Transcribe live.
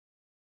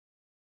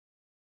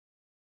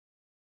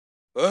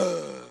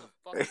Ugh,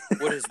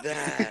 what is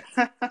that?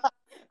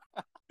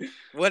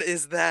 What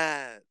is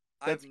that?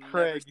 That's I've never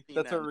Craig. seen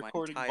That's that our in my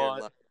recording entire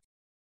bot. life.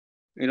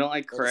 You don't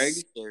like That is Craig?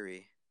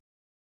 scary.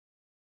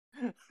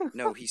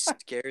 No, he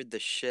scared the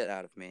shit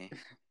out of me.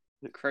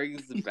 Craig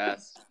is the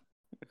best.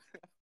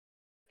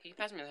 Can you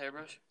pass me the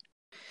hairbrush?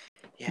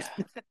 Yeah.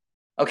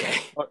 Okay.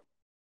 Oh.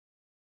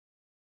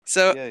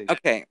 So, Yay.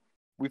 okay.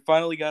 We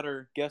finally got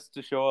our guest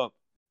to show up.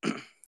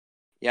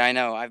 Yeah, I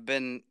know. I've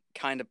been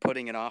kind of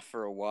putting it off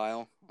for a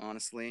while,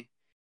 honestly.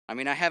 I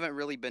mean, I haven't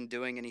really been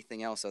doing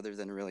anything else other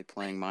than really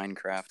playing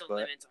Minecraft,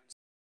 but...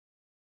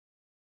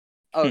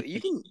 Oh, you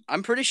can...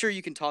 I'm pretty sure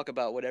you can talk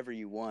about whatever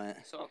you want.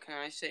 So can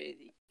I say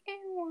the...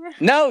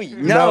 No,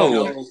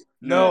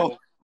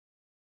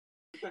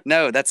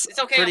 that's It's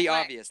okay, pretty I'm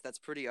black. obvious. That's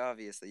pretty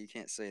obvious that you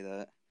can't say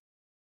that.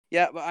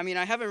 Yeah, but I mean,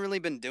 I haven't really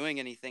been doing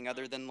anything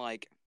other than,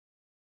 like,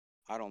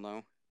 I don't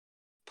know,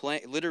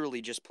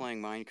 literally just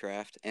playing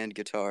Minecraft and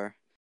guitar.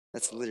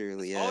 That's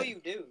literally That's all it.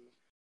 you do.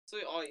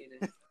 That's all you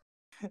do.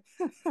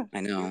 I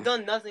know. You've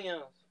done nothing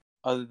else.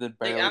 Other than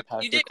barely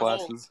pass your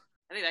classes.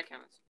 I think that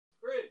counts.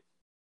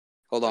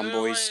 Hold on,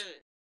 boys.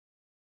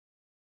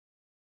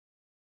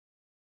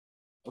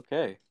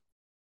 Okay.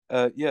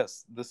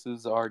 Yes, this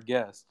is our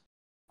guest.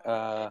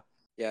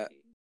 Yeah,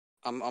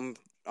 I'm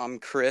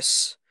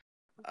Chris.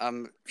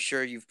 I'm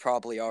sure you've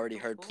probably already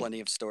heard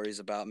plenty of stories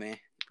about me.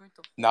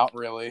 Not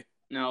really.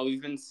 No,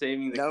 we've been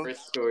saving the No?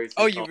 Chris stories.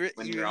 Oh,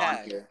 when you you're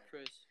have. on here.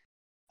 Chris.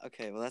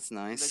 Okay, well that's I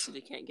nice. bet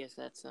you they can't guess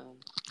that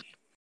sound.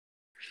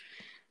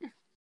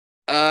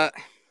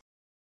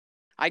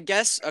 I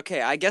guess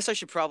I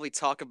should probably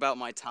talk about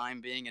my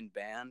time being in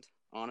band,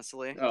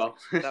 honestly. Oh.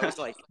 That was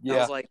like Yeah. that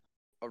was like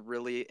a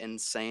really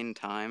insane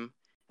time.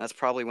 That's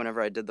probably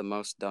whenever I did the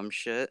most dumb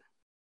shit.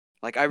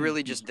 Like I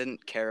really just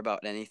didn't care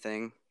about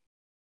anything.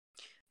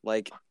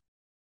 Like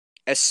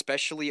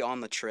especially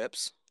on the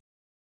trips.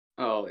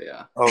 Oh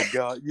yeah. Oh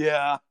god,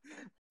 yeah.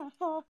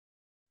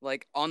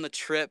 Like on the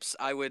trips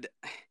I would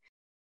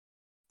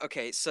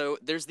Okay, so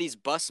there's these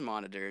bus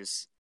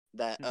monitors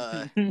that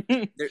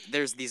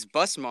there's these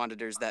bus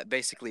monitors that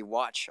basically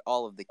watch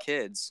all of the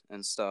kids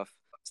and stuff.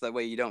 So that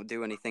way you don't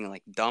do anything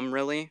like dumb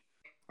really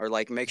or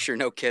like make sure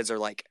no kids are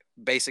like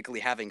basically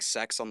having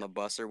sex on the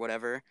bus or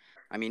whatever.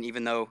 I mean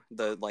even though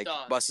the like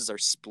buses are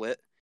split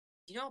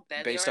You know how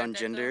bad based they are on at that,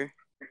 gender.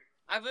 though?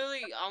 I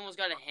really almost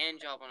got a hand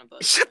job on a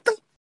bus. Shut the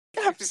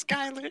fuck up,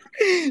 Skylar.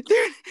 Dude.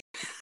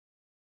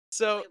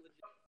 So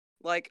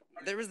like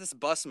there was this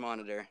bus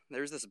monitor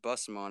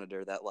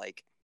that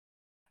like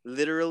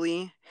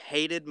literally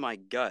hated my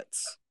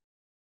guts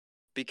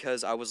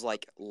because I was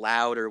like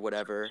loud or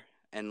whatever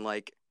and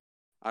like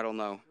I don't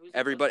know.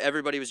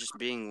 Everybody was just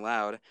being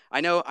loud.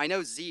 I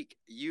know Zeke,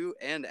 you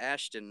and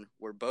Ashton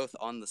were both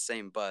on the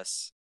same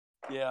bus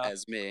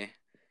as me.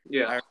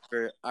 Yeah.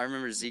 I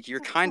remember Zeke,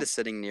 you're kind of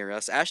sitting near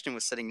us. Ashton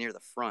was sitting near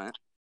the front.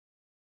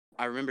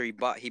 I remember he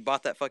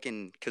bought that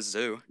fucking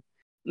kazoo.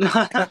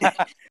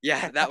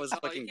 Yeah, that was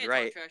fucking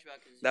great.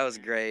 That was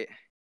great.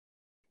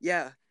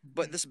 Yeah,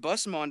 but this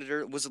bus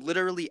monitor was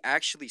literally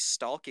actually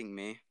stalking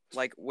me.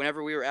 Like,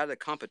 whenever we were at a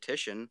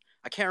competition,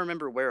 I can't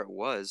remember where it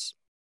was,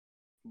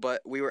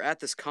 but we were at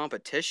this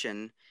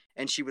competition,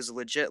 and she was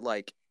legit,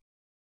 like,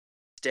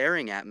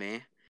 staring at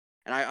me.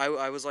 And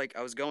I was like,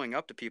 I was going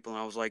up to people,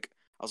 and I was like,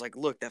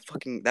 look,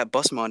 that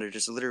bus monitor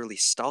is literally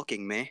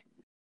stalking me.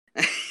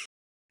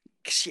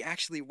 She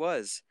actually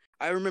was.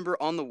 I remember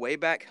on the way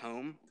back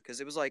home,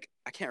 because it was like,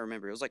 I can't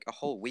remember, it was like a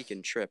whole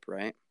weekend trip,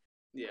 right?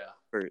 Yeah.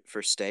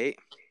 For state.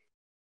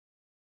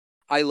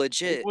 I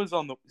legit.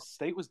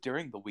 State was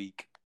during the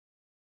week.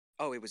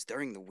 Oh, it was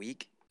during the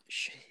week?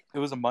 Shit. It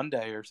was a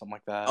Monday or something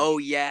like that. Oh,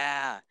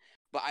 yeah.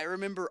 But I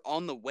remember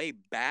on the way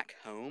back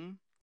home,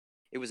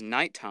 it was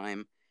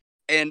nighttime,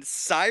 and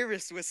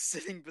Cyrus was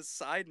sitting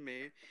beside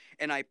me,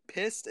 and I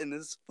pissed in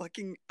this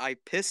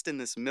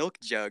milk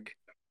jug.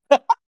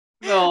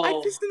 No.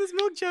 I pissed in this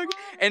milk jug,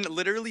 and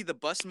literally the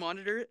bus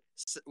monitor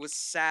was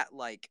sat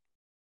like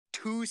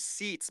 2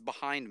 seats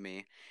behind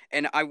me,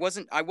 and I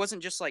wasn't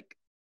just like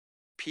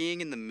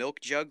peeing in the milk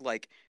jug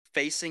like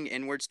facing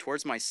inwards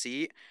towards my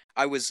seat.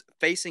 I was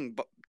facing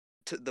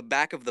to the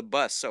back of the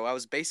bus, so I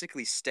was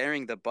basically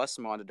staring the bus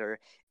monitor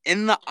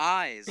in the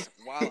eyes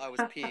while I was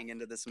peeing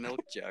into this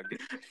milk jug.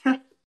 I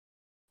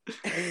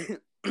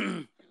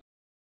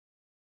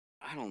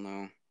don't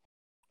know.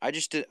 I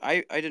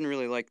didn't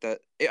really like that.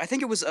 I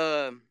think it was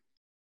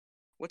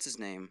what's his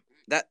name?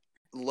 That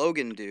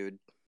Logan dude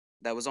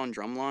that was on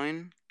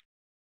Drumline.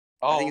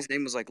 I think his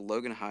name was like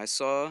Logan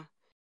Highsaw.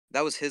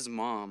 That was his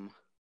mom.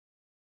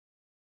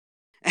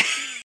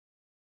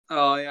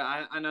 Oh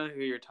yeah, I know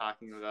who you're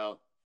talking about.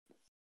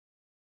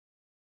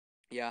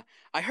 Yeah,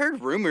 I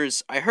heard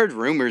rumors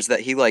that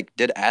he like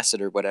did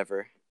acid or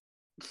whatever.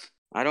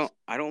 I don't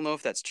know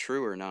if that's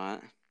true or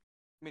not.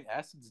 I mean,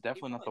 acid's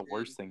definitely not the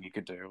worst thing you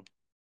could do.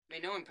 I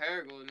mean, no one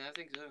Paragould, I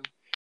think so.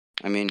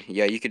 I mean,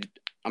 yeah, you could.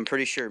 I'm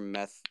pretty sure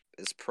meth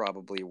is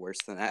probably worse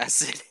than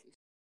acid.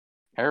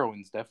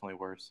 Heroin's definitely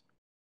worse.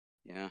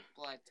 Yeah.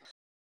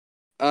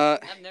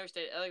 I've never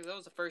stayed. Like, that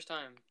was the first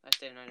time I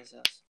stayed at Nina's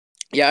house.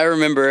 Yeah, I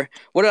remember.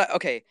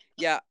 Okay,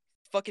 yeah,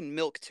 fucking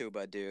milk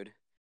tuba, dude.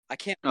 I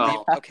can't believe.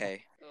 Oh.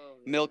 Okay, Oh,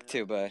 milk no.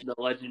 tuba. The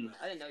legend.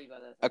 I didn't know you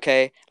about that.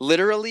 Okay,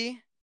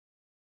 literally,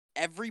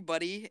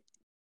 everybody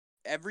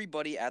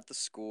at the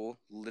school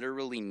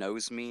literally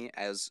knows me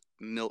as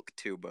milk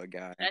tuba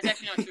guy. That's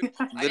actually not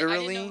true.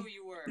 Literally, I didn't know who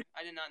you were.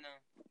 I did not know.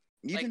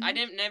 You like didn't I know?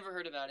 didn't never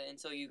heard about it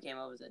until you came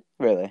up with it.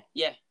 Really?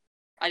 Yeah,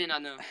 I did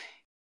not know.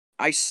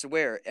 I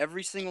swear,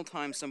 every single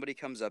time somebody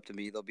comes up to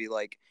me, they'll be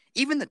like,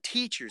 even the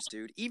teachers,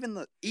 dude, even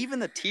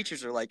the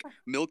teachers are like,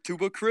 milk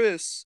tuba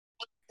Chris,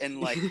 and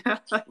like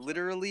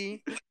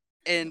literally,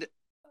 and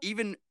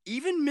even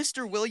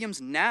Mr.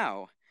 Williams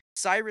now.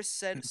 Cyrus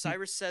said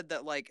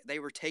that like they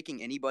were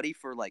taking anybody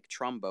for like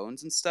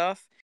trombones and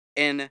stuff,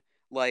 and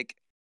like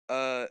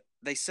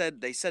they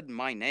said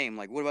my name,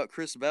 like, what about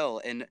Chris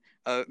Bell? And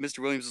Mr.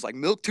 Williams was like,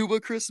 milk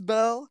tuba Chris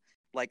Bell.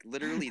 Like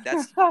literally,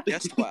 that's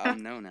just what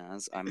I'm known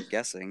as, I'm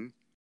guessing.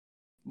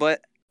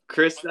 But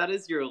Chris, that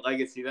is your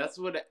legacy. That's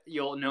what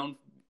you'll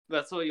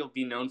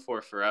be known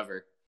for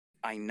forever.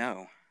 I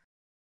know.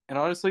 And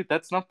honestly,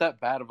 that's not that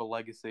bad of a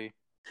legacy.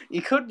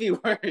 It could be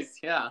worse,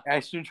 yeah.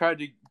 Ashton tried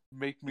to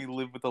make me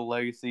live with a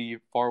legacy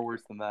far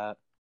worse than that.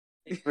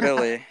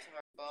 Really?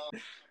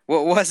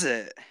 What was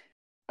it?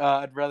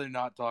 I'd rather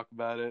not talk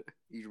about it.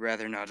 You'd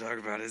rather not talk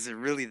about it? Is it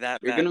really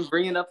that You're bad? gonna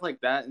bring it up like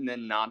that and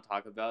then not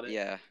talk about it?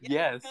 Yeah.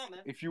 Yes.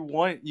 If you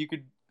want, you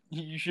could.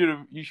 You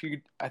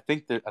should. I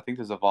think there's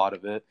a VOD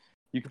of it.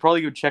 You could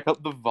probably go check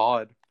out the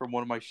VOD from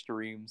one of my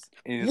streams.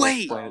 And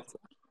Wait!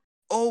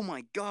 Oh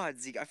my god,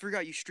 Zeke! I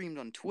forgot you streamed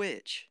on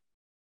Twitch.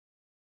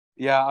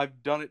 Yeah,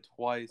 I've done it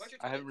twice.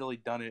 I haven't really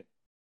done it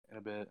in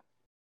a bit.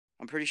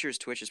 I'm pretty sure his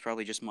Twitch is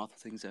probably just moth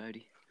with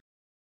anxiety.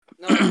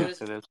 No,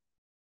 it is.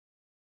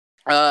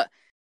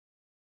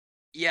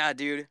 Yeah,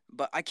 dude,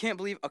 but I can't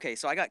believe. Okay,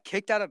 so I got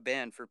kicked out of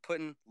band for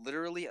putting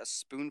literally a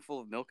spoonful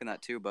of milk in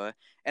that tuba,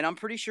 and I'm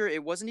pretty sure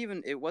it wasn't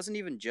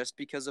even just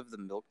because of the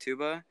milk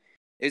tuba.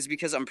 It was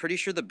because I'm pretty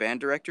sure the band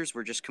directors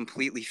were just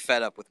completely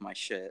fed up with my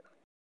shit.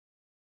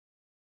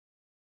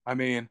 I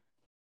mean,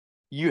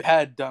 you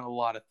had done a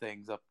lot of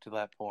things up to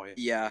that point.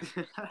 Yeah,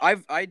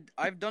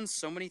 I've done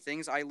so many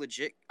things. I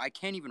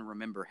can't even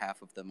remember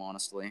half of them,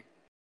 honestly.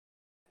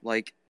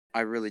 Like, I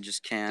really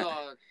just can't.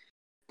 Dog,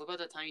 what about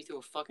that time you threw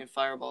a fucking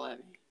fireball at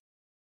me?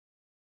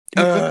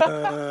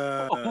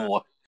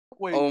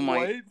 Wait, oh my.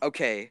 what?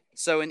 Okay,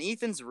 so in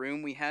Ethan's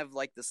room we have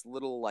like this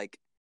little like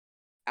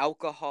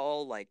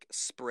alcohol like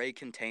spray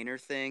container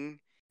thing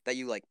that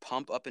you like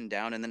pump up and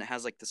down, and then it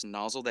has like this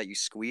nozzle that you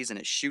squeeze and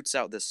it shoots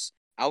out this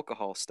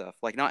alcohol stuff.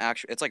 Like, not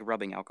actually, it's like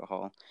rubbing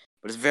alcohol,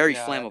 but it's very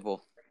flammable.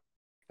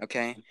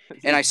 Okay,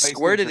 and I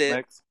squirted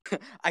it.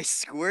 I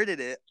squirted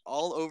it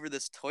all over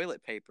this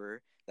toilet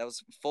paper that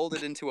was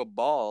folded into a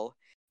ball,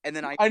 and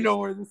then I know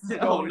where this is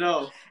going. Oh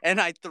no! And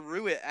I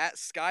threw it at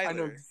Skylar. I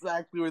know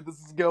exactly where this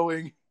is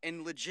going.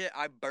 And legit,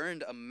 I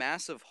burned a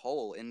massive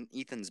hole in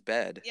Ethan's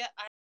bed. Yeah,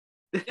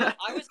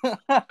 I was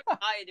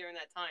high during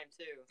that time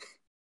too.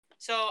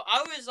 So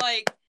I was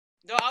like,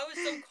 though I was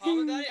so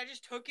calm about it, I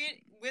just took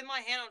it with my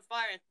hand on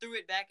fire and threw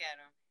it back at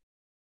him.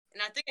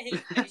 And I think I hit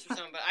his face or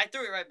something, but I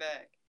threw it right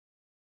back.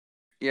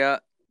 Yeah.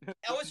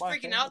 I was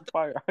freaking out.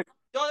 Fire.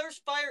 No, there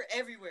was fire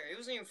everywhere. It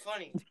wasn't even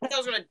funny. I thought I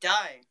was gonna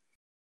die.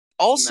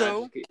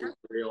 Also,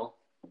 real.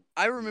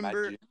 I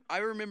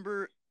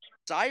remember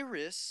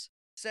Cyrus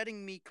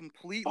setting me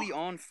completely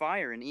on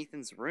fire in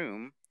Ethan's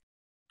room.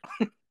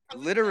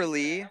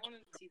 Literally.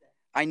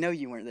 I know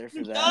you weren't there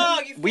for that.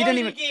 Dog, you we didn't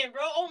even again,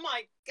 bro. Oh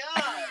my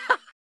god.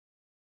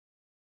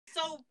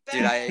 So bad.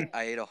 Dude,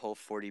 I ate a whole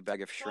 40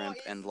 bag of shrimp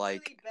and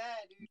like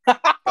really bad,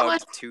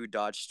 chugged 2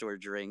 Dodge Store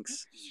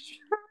drinks.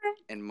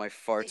 And my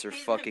farts are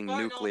fucking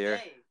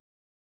nuclear.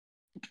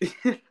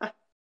 I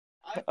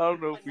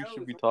don't know if we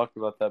should be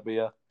talking about that, but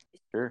yeah,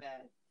 sure.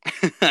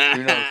 Who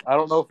Who knows? I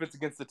don't know if it's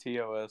against the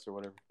TOS or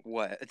whatever.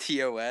 What?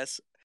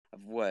 TOS?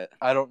 Of what?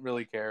 I don't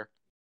really care.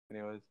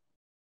 Anyways.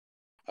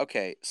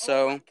 Okay,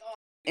 so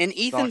in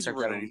Ethan's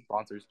room. Any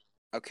sponsors.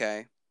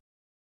 Okay.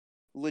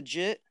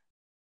 Legit,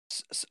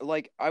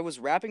 like, I was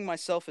wrapping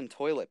myself in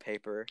toilet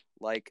paper,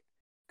 like,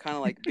 kind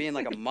of like being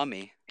like a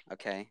mummy,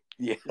 okay?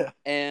 Yeah.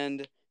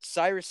 And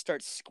Cyrus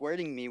starts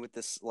squirting me with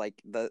this,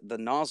 like, the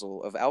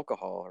nozzle of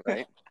alcohol,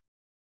 right?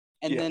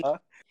 And then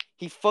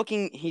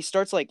he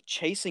starts, like,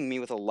 chasing me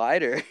with a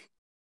lighter.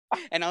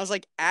 And I was,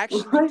 like,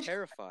 actually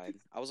terrified.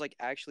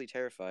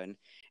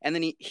 And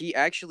then he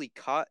actually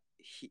caught...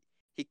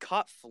 He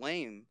caught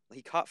flame.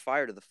 He caught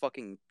fire to the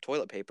fucking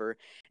toilet paper,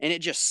 and it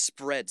just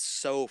spread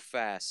so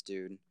fast,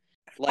 dude.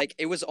 Like,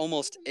 it was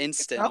almost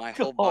instant. My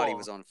whole body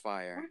was on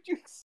fire. What did you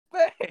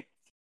expect?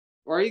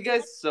 Why are you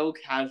guys so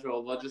casual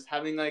about just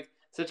having, like,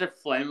 such a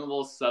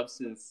flammable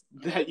substance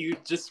that you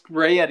just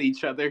spray at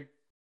each other?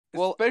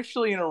 Well,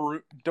 especially in a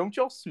room. Don't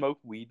y'all smoke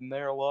weed in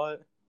there a lot?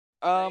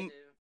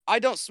 I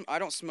don't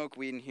smoke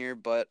weed in here,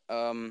 but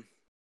I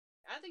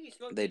think you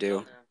smoke. They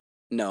do.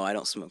 No, I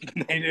don't smoke.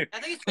 They do.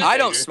 I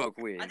don't smoke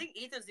weed. I think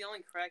Ethan's the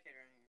only crackhead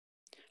in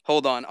here.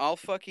 Hold on, I'll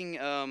fucking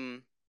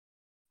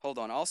Hold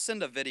on, I'll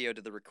send a video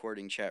to the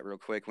recording chat real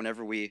quick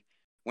whenever we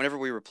whenever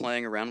we were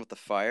playing around with the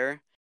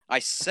fire, I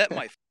set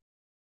my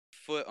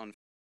foot on.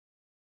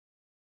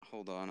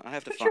 Hold on, I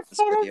have to find this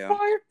video. On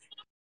fire?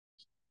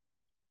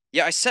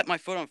 Yeah, I set my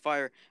foot on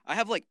fire. I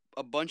have like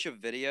a bunch of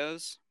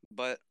videos,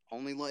 but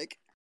only like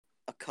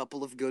a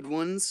couple of good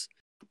ones.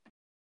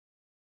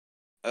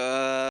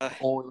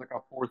 Only like a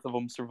fourth of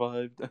them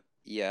survived.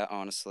 Yeah,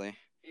 honestly.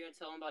 Are you gonna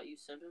tell them about you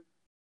simping?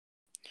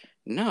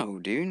 No,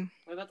 dude.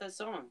 What about that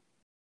song?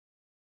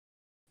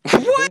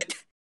 What?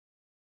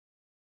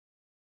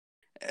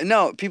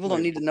 No, people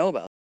don't need to know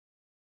about.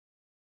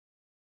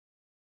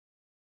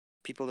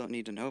 People don't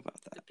need to know about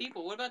that. The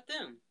people. What about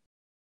them?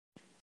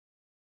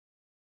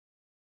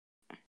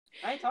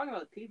 I ain't talking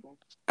about the people.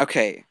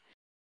 Okay.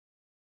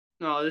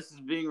 No, this is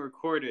being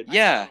recorded.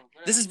 Yeah,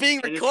 this is being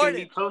And it's gonna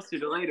recorded. be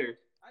posted later.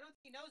 I don't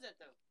think he knows that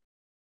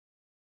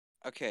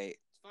though. Okay.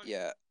 It's funny.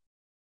 Yeah.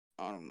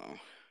 I don't know.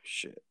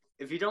 Shit.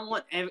 If you don't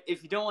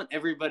want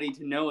everybody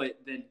to know it,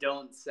 then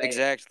don't say.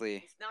 Exactly.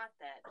 It's not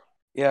that.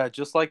 Yeah,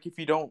 just like if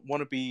you don't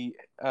want to be,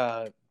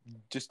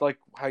 just like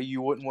how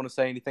you wouldn't want to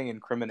say anything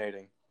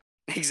incriminating.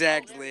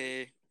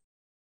 Exactly.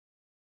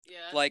 Yeah.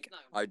 Like, it's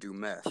not- I do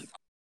meth.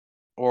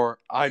 Or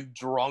I'm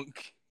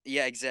drunk.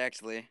 Yeah,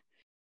 exactly.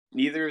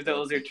 Neither of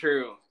those are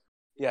true.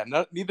 Yeah,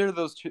 neither of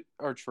those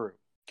are true.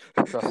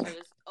 Trust me.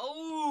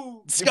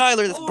 Oh.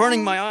 Skylar, that's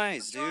burning my I'm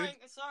eyes, dude.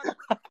 sorry.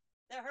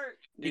 That hurt.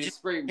 Did you just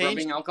spray changed-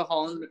 rubbing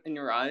alcohol in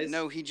your eyes?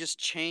 No, he just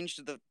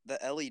changed the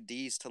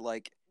LEDs to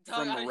like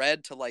Dog, from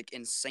red to like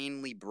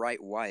insanely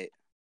bright white.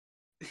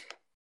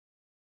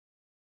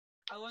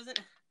 I was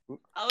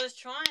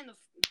trying to.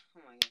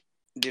 Oh my god.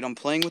 Dude, I'm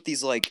playing with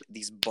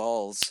these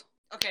balls.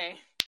 Okay.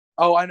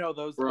 Oh, I know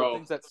those the Bro.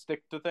 things that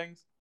stick to things.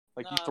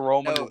 Like you No,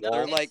 throw them No, in the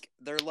wall.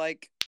 they're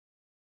like.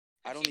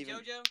 I Have don't you even.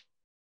 seen JoJo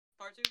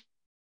Part 2?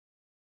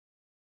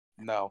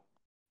 No,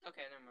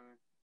 Okay,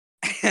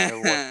 never mind.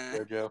 never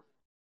watched JoJo.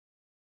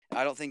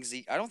 I don't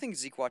think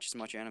Zeke watches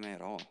much anime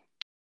at all.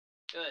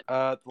 Good.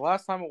 The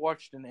last time I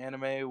watched an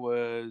anime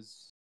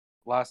was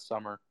last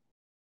summer.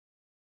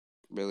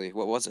 Really,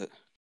 what was it?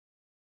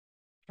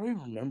 I don't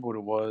even remember what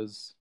it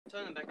was.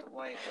 Turn them back to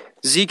white.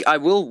 Zeke, I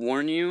will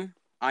warn you.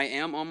 I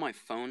am on my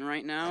phone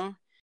right now,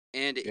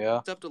 and Yeah.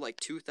 it's up to like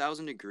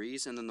 2,000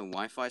 degrees, and then the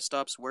Wi-Fi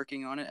stops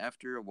working on it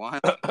after a while.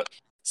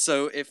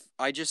 So if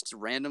I just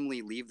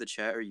randomly leave the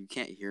chat or you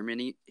can't hear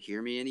me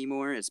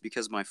anymore, it's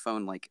because my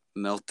phone like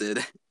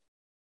melted.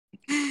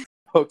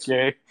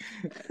 Okay.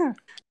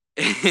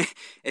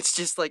 It's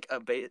just like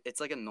it's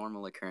like a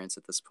normal occurrence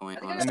at this point.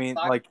 I think I I Honestly. mean,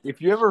 like,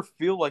 if you ever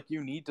feel like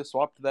you need to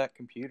swap to that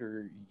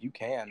computer, you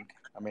can.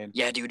 I mean,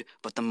 Yeah, dude,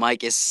 but the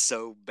mic is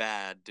so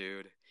bad,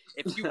 dude.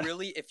 If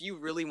you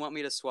really want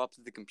me to swap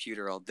to the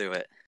computer, I'll do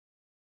it.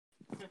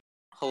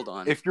 Hold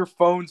on. if your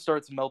phone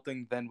starts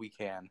melting, then we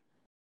can.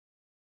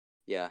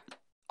 Yeah.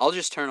 I'll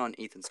just turn on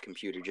Ethan's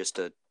computer just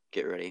to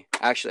get ready.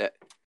 Actually,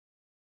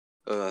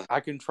 I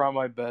can try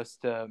my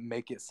best to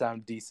make it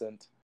sound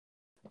decent.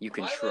 you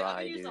can By the way, I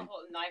try, can use the dude.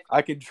 whole knife.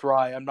 I can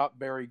try. I'm not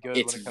very good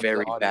It's when it comes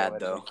very to audio bad,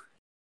 editing. though.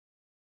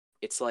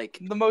 It's like,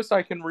 The most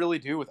I can really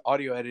do with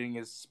audio editing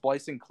is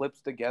splicing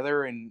clips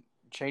together and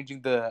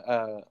changing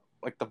the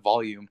like the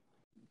volume.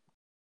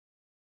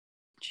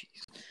 jeez.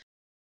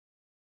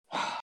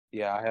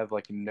 Yeah, I have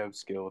like no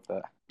skill with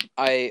that.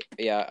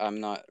 I'm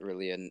not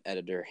really an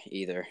editor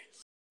either.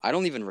 I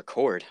don't even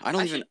record. I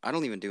don't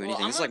even do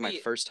anything. I'm This is like gonna my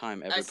be- first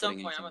time ever At some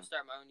putting point, I'm anything. gonna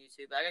start my own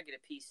YouTube. I gotta get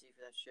a PC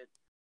for that shit.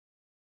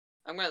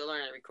 I'm gonna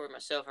learn how to record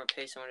myself or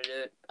pay someone to do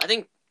it. I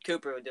think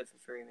Cooper would do it for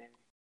free, maybe.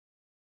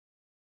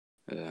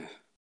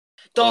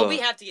 Dog, we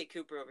have to get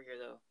Cooper over here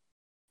though.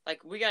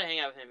 Like, we gotta hang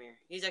out with him here.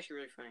 He's actually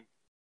really funny.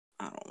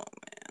 I don't know,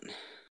 man.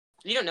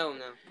 You don't know him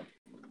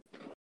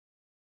though.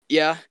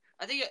 Yeah.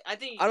 I think.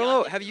 I don't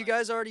know. Have you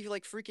guys already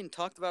like freaking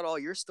talked about all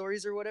your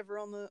stories or whatever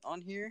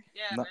on here?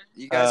 Yeah, No. man.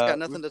 You guys got we-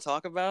 nothing to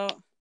talk about?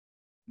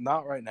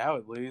 Not right now,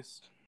 at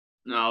least.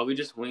 No, we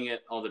just wing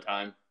it all the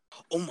time.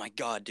 Oh my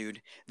god,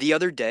 dude. The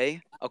other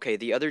day,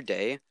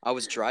 I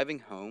was driving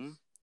home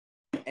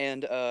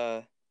and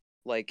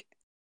like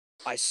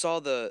I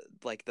saw the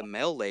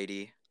mail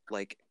lady,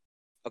 like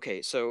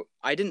okay, so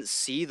I didn't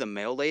see the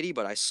mail lady,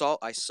 but I saw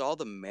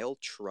the mail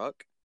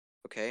truck,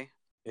 okay?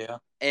 Yeah.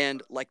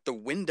 And like the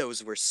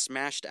windows were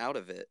smashed out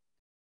of it.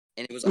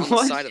 And it was on the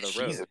What? side of the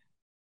road. Jesus.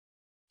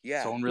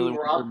 Yeah. Someone really Who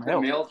wanted robbed their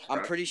the mail. mail I'm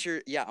truck? pretty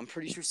sure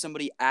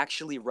somebody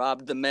actually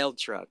robbed the mail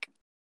truck,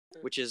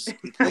 which is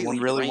Someone completely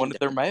really brain wanted dead.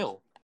 their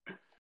mail.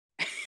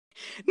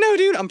 No,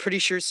 dude, I'm pretty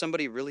sure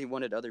somebody really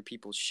wanted other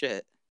people's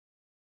shit.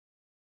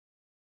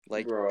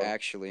 Like, Bro.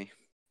 actually.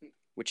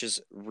 Which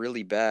is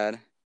really bad.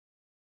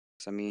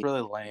 'Cause, I mean,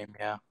 Really lame,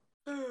 yeah.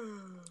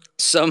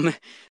 some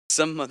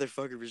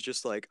motherfucker was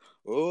just like,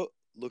 oh,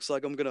 looks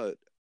like I'm gonna...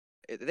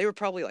 They were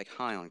probably, like,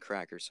 high on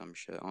crack or some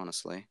shit,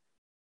 honestly.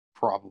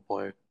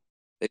 Probably.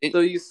 They didn't, So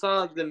you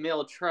saw the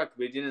mail truck,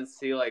 but you didn't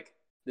see like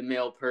the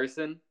mail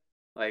person?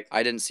 Like,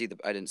 I didn't see the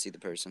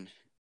person.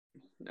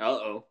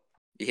 uh-oh.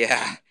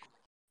 Yeah,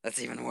 that's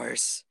even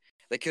worse.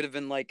 They could have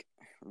been, like,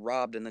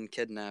 robbed and then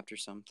kidnapped or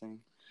something.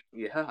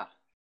 Yeah.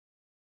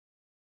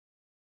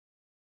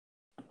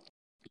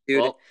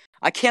 Dude, Well,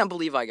 I can't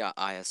believe I got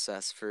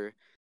ISS for.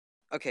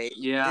 Okay.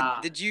 Yeah.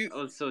 Did you That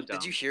was so dumb.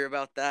 did you hear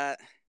about that?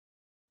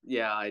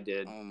 Yeah, I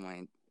did. Oh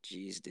my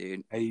jeez,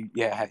 dude. How you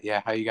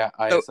got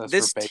So ISS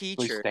this for basically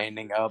teacher,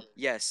 standing up?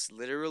 yes,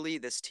 literally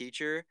this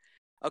teacher.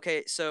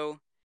 Okay, so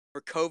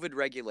for COVID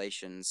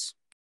regulations,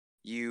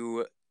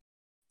 you're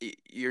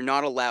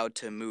not allowed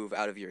to move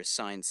out of your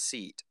assigned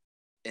seat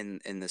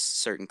in this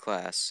certain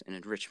class in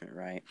enrichment,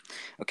 right?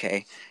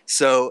 Okay,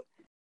 so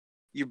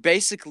you're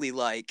basically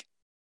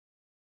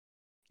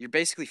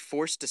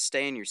forced to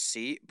stay in your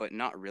seat, but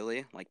not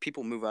really. Like,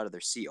 people move out of their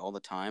seat all the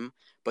time,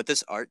 but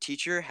this art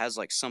teacher has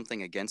like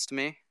something against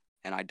me,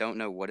 and I don't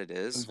know what it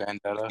is.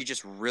 Vendetta. She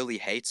just really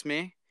hates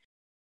me.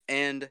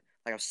 And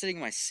like, I was sitting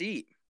in my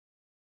seat,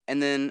 and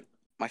then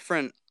my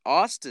friend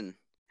Austin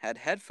had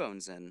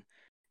headphones in,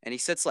 and he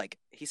sits like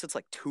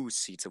 2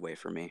 seats away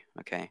from me,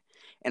 okay?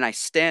 And I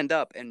stand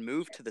up and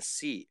move to the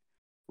seat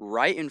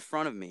right in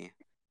front of me.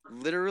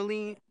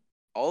 Literally,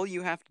 all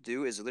you have to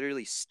do is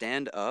literally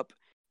stand up,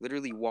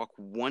 literally walk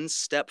 1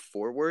 step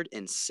forward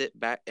and sit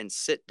back and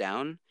sit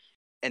down.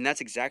 And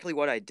that's exactly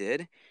what I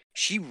did.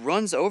 She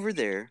runs over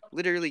there,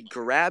 literally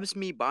grabs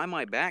me by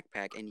my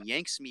backpack and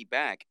yanks me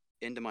back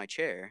into my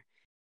chair.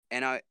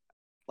 And I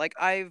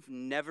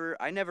never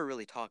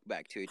really talk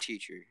back to a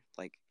teacher,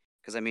 like,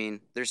 because I mean,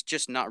 there's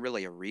just not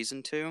really a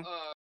reason to.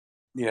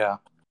 Yeah.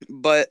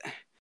 But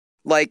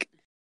like,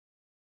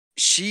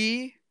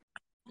 she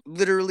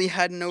literally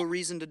had no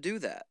reason to do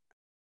that.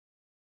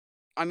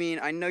 I mean,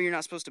 I know you're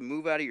not supposed to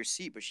move out of your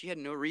seat, but she had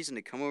no reason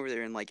to come over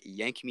there and like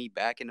yank me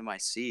back into my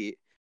seat.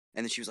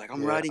 And then she was like,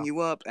 "I'm writing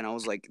you up," and I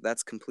was like,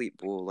 "That's complete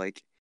bull.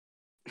 Like,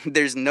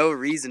 there's no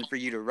reason for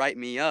you to write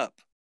me up.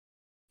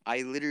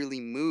 I literally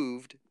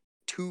moved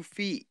 2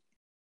 feet."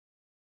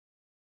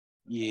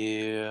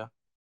 Yeah.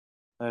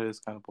 That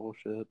is kind of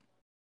bullshit.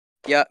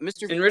 Yeah,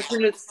 Mr.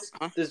 Enrichment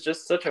Huh? is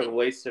just such a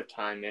waste of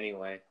time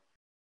anyway.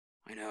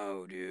 I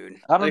know,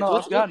 dude. I don't Like, know.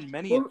 what- I've gotten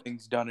many what-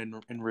 things done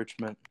in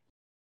enrichment.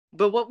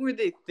 But what were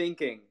they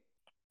thinking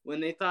when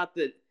they thought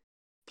that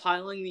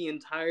piling the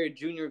entire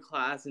junior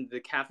class into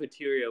the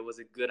cafeteria was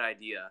a good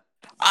idea?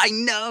 I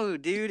know,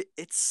 dude.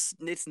 It's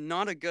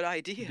not a good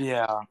idea.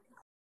 Yeah.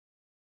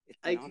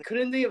 Like,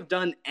 couldn't they have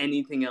done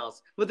anything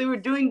else? What they were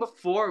doing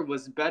before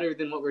was better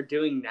than what we're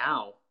doing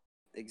now.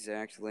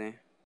 Exactly.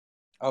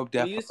 Oh, We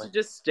definitely. used to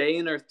just stay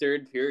in our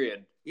third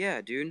period.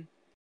 Yeah, dude.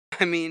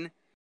 I mean,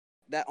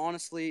 that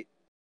honestly,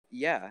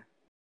 yeah,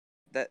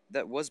 that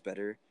was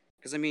better.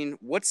 Because I mean,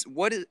 what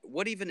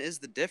even is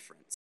the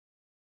difference?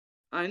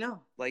 I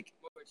know. Like,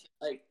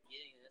 Like,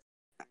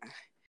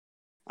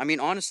 I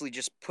mean, honestly,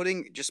 just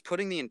putting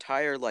the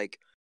entire like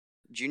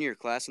junior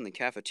class in the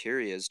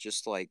cafeteria is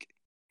just like,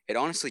 it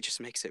honestly just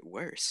makes it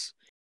worse.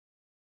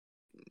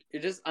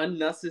 it's just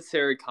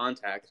unnecessary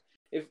contact.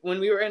 If when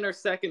we were in our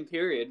second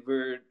period,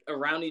 we're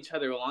around each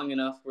other long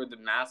enough where the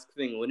mask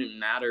thing wouldn't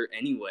matter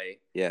anyway.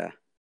 Yeah,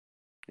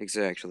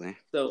 exactly.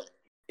 So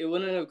it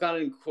wouldn't have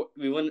gotten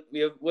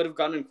would have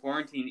gotten in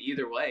quarantine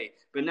either way.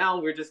 But now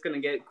we're just gonna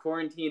get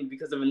quarantined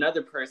because of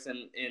another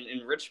person in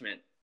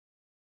enrichment.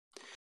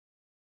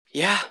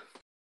 Yeah.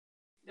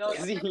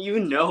 Because you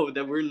know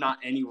that we're not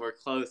anywhere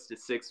close to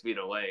 6 feet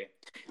away.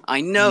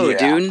 I know, Yeah.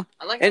 dude.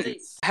 I like how And they.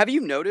 have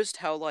you noticed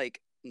how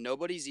like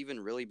nobody's even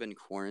really been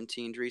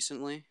quarantined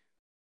recently?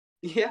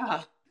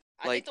 Yeah.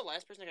 I like- think the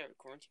last person that got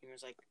quarantined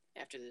was like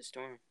after the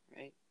storm,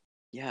 right?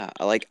 Yeah,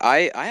 like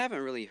I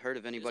haven't really heard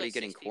of anybody like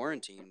getting 6 people.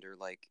 quarantined or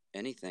like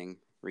anything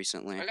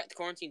recently. I got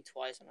quarantined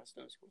twice when I was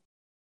still in school.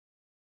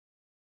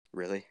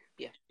 Really?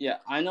 Yeah,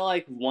 I know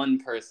like one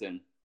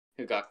person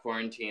who got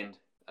quarantined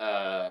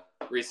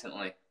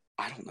recently.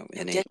 I don't know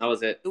Yeah, any. Destiny. That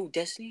was it. Oh,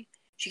 Destiny?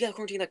 She got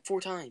quarantined like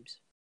 4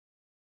 times.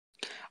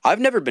 I've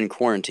never been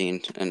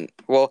quarantined, and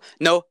well,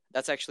 no,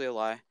 that's actually a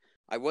lie.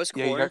 I was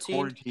Yeah, you got quarantined.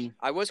 quarantined.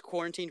 I was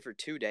quarantined for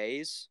 2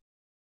 days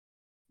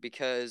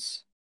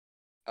because,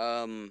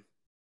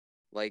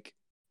 like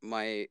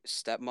my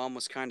stepmom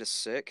was kind of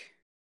sick,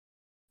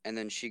 and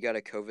then she got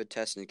a COVID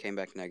test and it came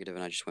back negative,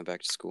 and I just went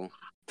back to school.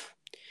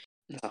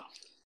 Oh.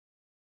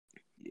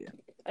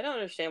 I don't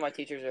understand why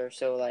teachers are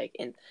so like,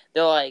 and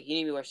they're like, you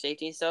need to wear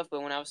safety and stuff.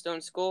 But when I was still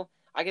in school,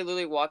 I could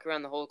literally walk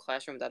around the whole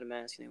classroom without a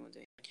mask and anyone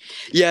take.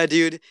 Yeah,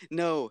 dude.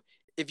 No,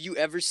 if you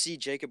ever see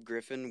Jacob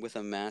Griffin with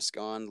a mask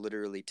on,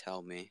 literally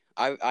tell me.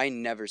 I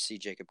never see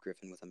Jacob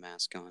Griffin with a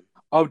mask on.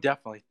 Oh,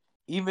 definitely.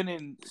 Even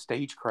in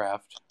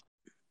stagecraft,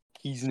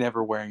 he's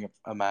never wearing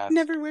a mask.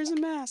 Never wears a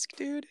mask,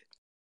 dude.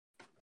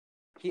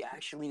 He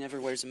actually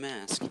never wears a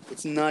mask.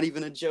 It's not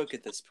even a joke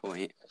at this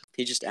point.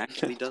 He just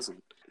actually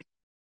doesn't.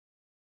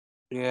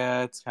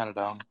 Yeah, it's kind of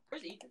dumb.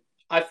 Where's Ethan?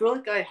 I feel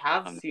like I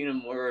have seen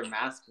him wear a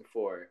mask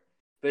before,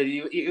 but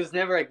he was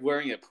never like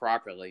wearing it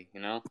properly, you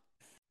know?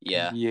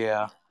 Yeah.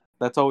 Yeah,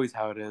 that's always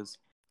how it is.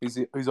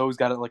 He's always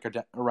got it like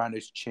around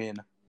his chin.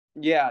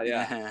 Yeah,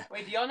 yeah.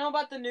 Wait, do y'all know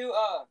about the new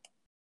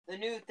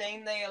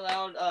thing they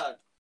allowed?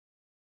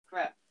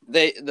 Crap.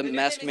 The new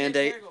mask thing they did a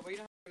mandate. year ago where you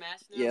don't have a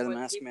mask now, Yeah, the but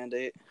mask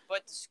mandate.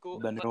 But the school,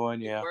 The new but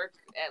one, you yeah. work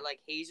at like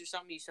Hayes or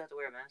something, you still have to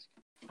wear a mask.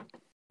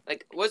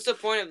 Like, what's the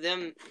point of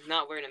them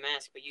not wearing a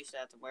mask, but you still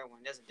have to wear one?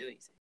 It doesn't do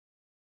anything.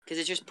 Because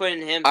it's just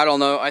putting him. I don't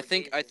know. I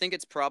think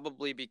it's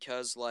probably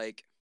because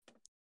like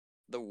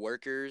the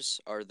workers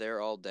are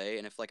there all day,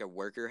 and if like a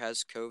worker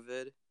has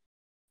COVID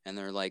and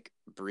they're like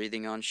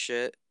breathing on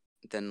shit,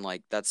 then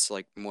like that's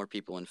like more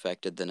people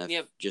infected than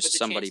if just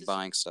somebody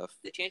buying stuff.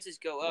 The chances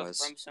go up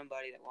from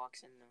somebody that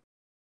walks in though.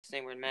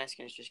 Same wearing mask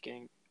and it's just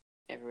getting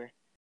everywhere.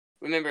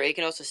 Remember, it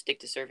can also stick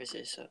to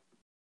surfaces, so.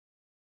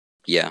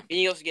 Yeah. And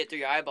you also get through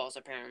your eyeballs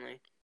apparently.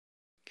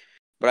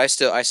 But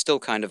I still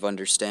kind of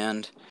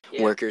understand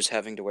workers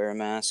having to wear a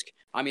mask.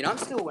 I mean, I'm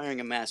still wearing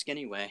a mask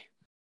anyway.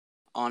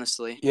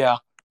 Honestly. Yeah.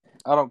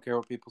 I don't care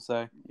what people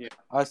say. Yeah.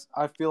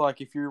 I feel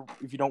like if you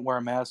don't wear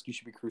a mask, you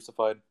should be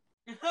crucified.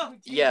 Oh,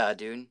 yeah,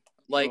 dude.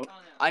 Like,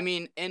 I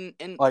mean, in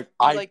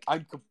I'm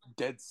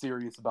dead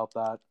serious about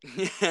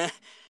that.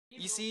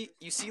 you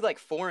see, like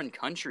foreign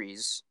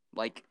countries,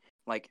 like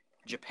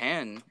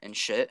Japan and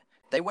shit,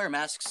 they wear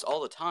masks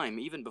all the time,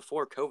 even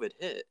before COVID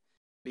hit,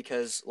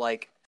 because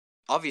like,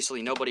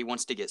 obviously nobody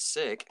wants to get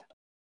sick,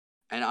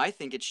 and I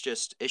think it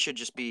should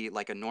just be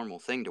like a normal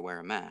thing to wear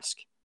a mask.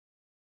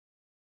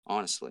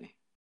 Honestly.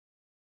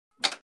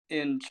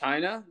 In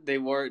China, they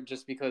wore it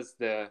just because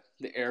the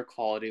air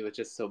quality was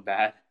just so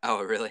bad.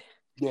 Oh, really?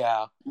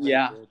 Yeah.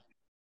 Yeah.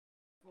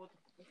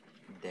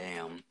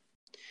 Damn.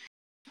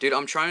 Dude,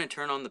 I'm trying to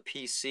turn on the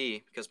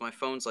PC because my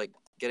phone's like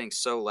getting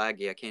so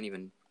laggy I can't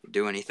even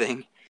do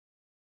anything.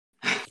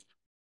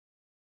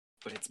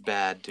 But it's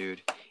bad,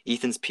 dude.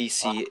 Ethan's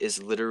PC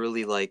is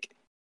literally like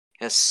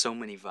has so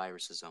many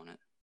viruses on it.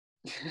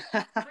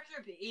 I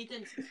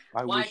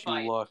wish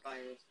you luck.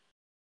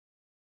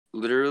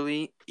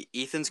 Literally,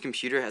 Ethan's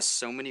computer has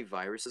so many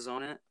viruses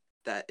on it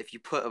that if you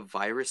put a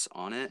virus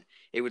on it,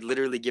 it would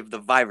literally give the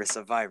virus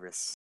a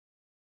virus.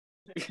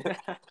 If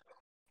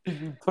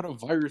you put a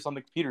virus on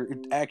the computer,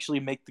 it'd actually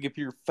make the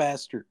computer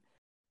faster.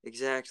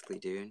 Exactly,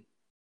 dude.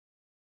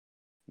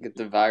 Get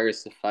the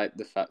virus to fight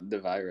the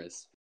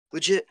virus.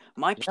 Legit,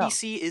 my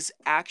PC is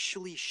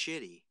actually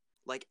shitty.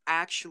 Like,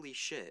 actually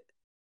shit.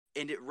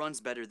 And it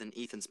runs better than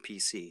Ethan's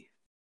PC.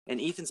 And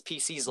Ethan's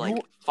PC is like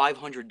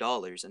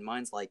 $500, and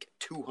mine's like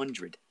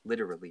 $200,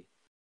 literally.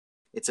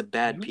 It's a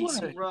bad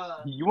PC.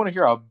 You want to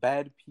hear a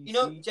bad PC? You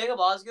know, Jacob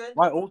Osgood?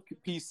 My old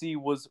PC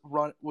was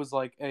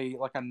like a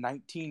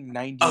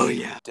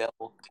 1998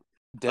 Dell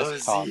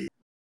desktop.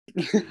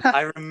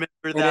 I remember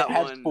that and it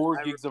had one.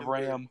 4 gigs of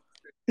RAM.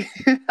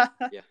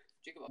 Yeah.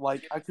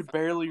 Like, I could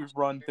barely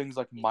run things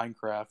like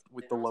Minecraft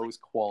with the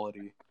lowest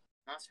quality.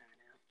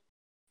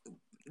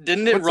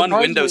 Didn't it run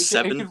Windows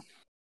 7?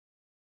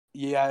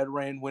 Yeah, it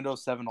ran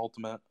Windows 7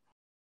 Ultimate.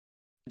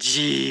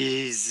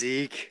 Jeez,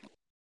 Zeke.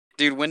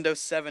 Dude, Windows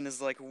 7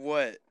 is like,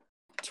 what,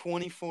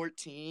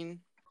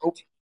 2014? Oh,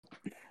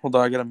 hold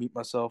on, I gotta mute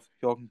myself.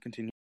 Y'all can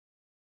continue.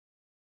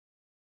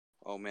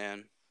 Oh,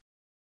 man.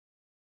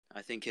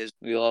 I think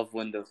we love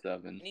Windows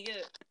 7. Can you get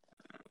it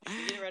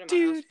right in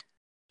my house? Do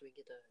we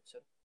get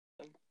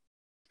the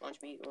lunch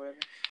meat or whatever?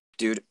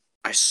 Dude,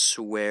 I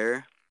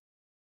swear,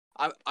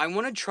 I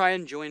want to try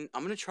and join.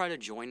 I'm gonna try to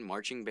join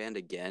marching band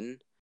again,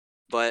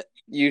 but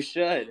you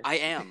should. I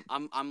am.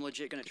 I'm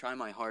legit gonna try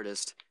my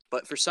hardest.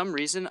 But for some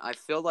reason, I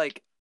feel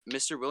like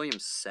Mr.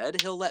 Williams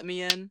said he'll let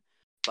me in,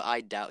 but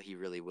I doubt he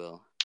really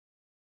will.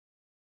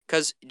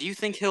 Cause do you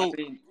think he'll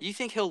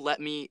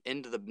let me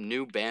into the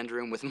new band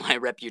room with my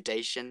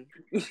reputation?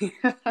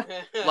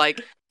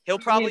 Like, he'll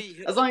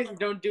probably as long as you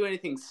don't do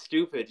anything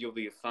stupid, you'll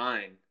be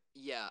fine.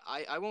 Yeah,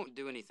 I won't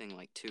do anything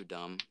like too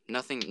dumb.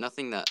 Nothing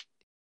that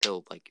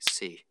he'll like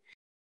see.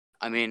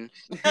 I mean,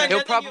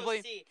 he'll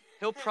probably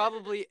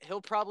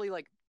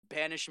like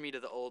banish me to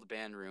the old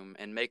band room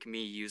and make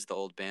me use the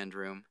old band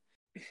room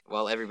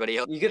while everybody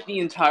else. You get the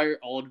entire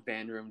old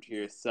band room to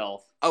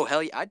yourself. Oh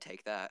hell yeah, I'd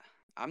take that.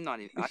 I'd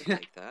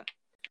take that.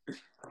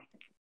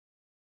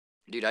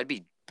 Dude, I'd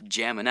be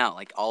jamming out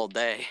like all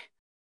day.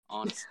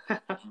 Honestly.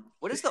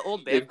 What is the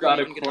old band room? They've got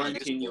to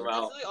quarantine you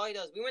out. That's really all he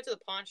does. We went to the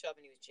pawn shop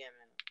and he was jamming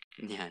out.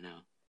 Yeah, I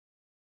know.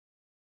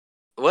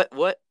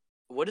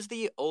 What is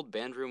the old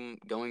band room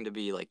going to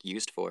be like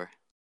used for?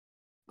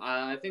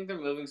 I think they're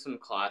moving some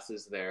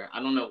classes there.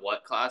 I don't know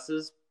what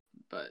classes,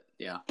 but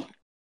yeah.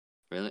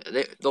 Really?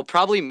 They'll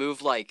probably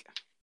move like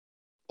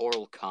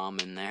oral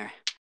comm in there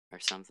or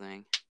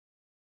something.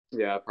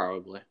 Yeah,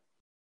 probably.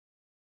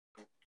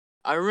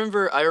 I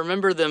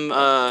remember them.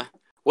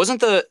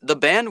 Wasn't the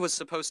band was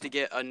supposed to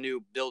get a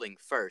new building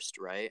first,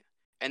 right?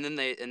 And then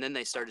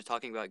they started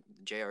talking about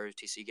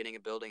JROTC getting a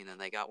building, and then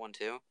they got one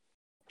too.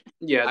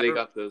 Yeah, they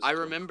got those. I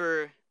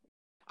remember.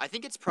 I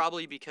think it's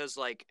probably because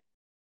like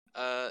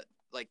the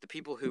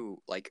people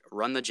who like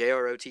run the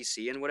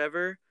JROTC and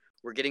whatever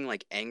were getting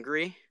like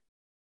angry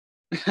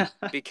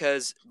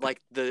because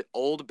like the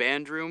old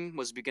band room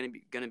was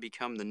gonna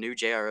become the new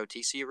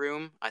JROTC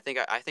room. I think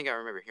I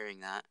remember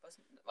hearing that.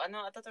 I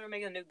thought they were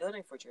making a new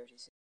building for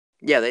JROTC.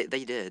 Yeah,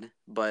 they did,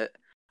 but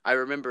I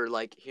remember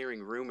like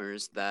hearing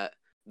rumors that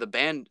the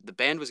band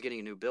was getting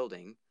a new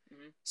building,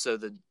 so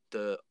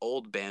the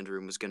old band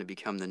room was going to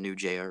become the new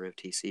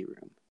JROTC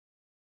room,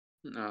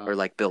 or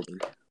like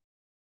building.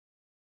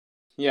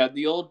 Yeah,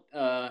 the old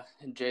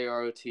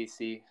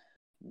JROTC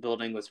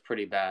building was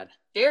pretty bad.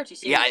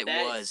 JRTC Yeah, was it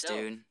bad was, itself.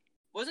 dude.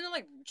 Wasn't it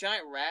like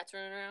giant rats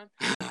running around?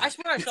 I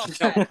swear I saw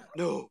a rat.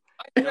 No.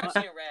 I've never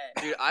seen a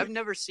rat. Dude, I've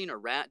never seen a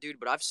rat, dude,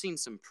 but I've seen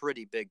some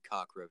pretty big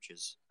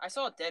cockroaches. I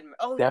saw a dead rat.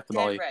 Oh,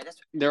 Definitely. dead rat. That's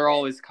There are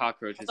always I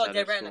cockroaches saw a at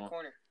dead our rat in the school.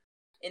 corner.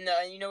 In the,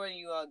 you know where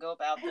you go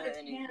up out there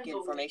and you get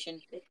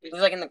information? It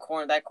was like in the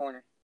corner, that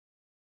corner.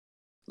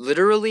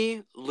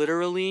 Literally,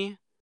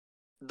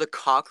 the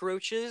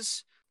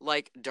cockroaches,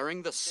 like,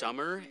 during the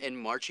summer and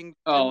marching...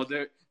 Oh,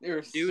 they're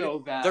dude, so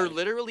bad. they're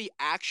literally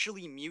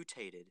actually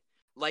mutated.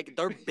 Like,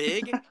 they're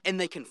big and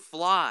they can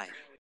fly.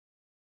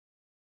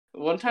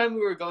 One time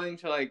we were going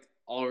to like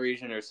All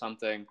Region or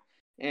something,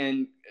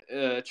 and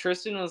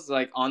Tristan was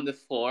like on the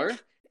floor,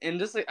 and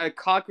just like a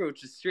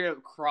cockroach just straight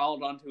up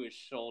crawled onto his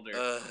shoulder.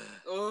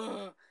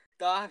 Ugh,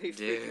 that'd be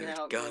freaking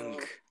out,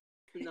 gunk.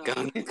 bro. No.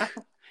 Gunk.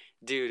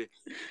 Dude,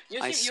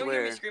 I You swear.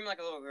 hear me screaming like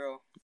a little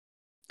girl.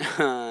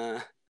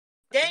 I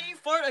Dad, you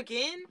fart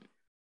again?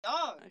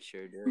 Dog.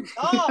 sure do.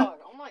 Dog.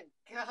 Oh my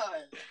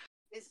god.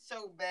 It's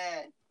so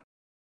bad.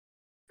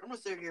 I'm gonna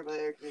sit here by the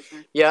air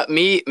conditioner. Yeah,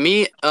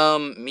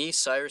 me,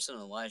 Cyrus, and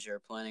Elijah are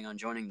planning on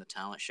joining the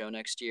talent show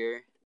next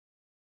year.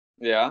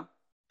 Yeah.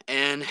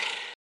 And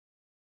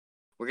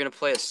we're gonna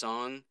play a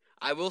song.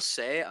 I will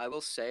say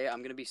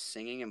I'm gonna be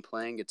singing and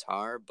playing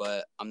guitar,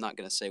 but I'm not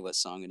gonna say what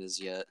song it is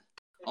yet.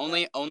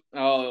 Only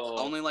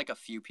like a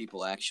few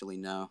people actually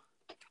know.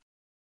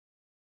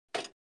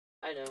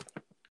 I know.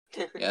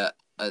 Yeah,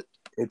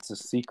 It's a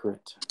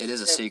secret. it is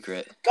a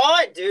secret.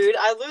 God, dude,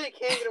 I literally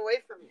can't get away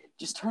from it.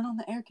 Just turn on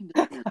the air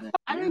conditioner. Then,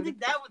 I don't think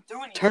that would do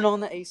anything. turn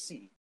on the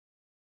AC.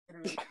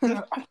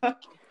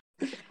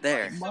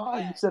 There. Ma,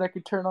 you said I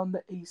could turn on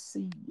the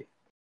AC.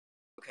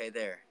 Okay,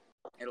 there.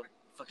 It'll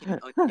fucking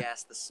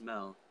ungas the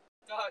smell.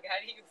 Dog,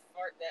 how do you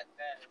fart that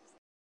fast?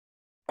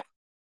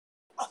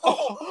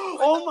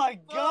 Oh my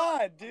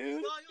god,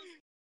 dude! Dog,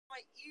 my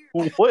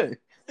ear. What?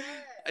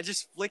 I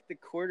just flicked the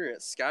quarter at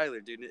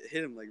Skylar, dude, and it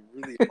hit him like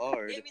really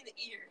hard. Hit me in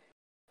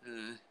the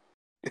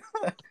ear.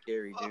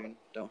 Scary, dude.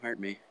 Don't hurt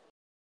me.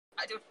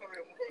 I don't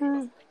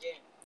remember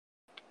again.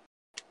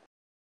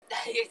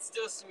 It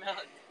still smells.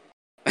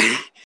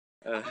 I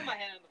put my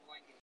hand on the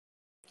blanket.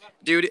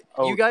 Dude,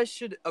 Oh. you guys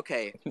should.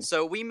 Okay,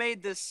 so we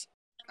made this.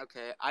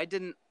 Okay, I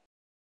didn't.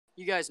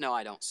 You guys know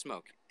I don't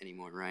smoke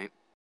anymore, right?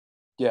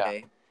 Yeah.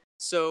 Okay.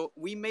 So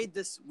we made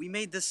this.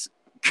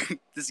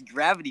 This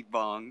gravity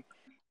bong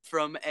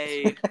from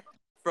a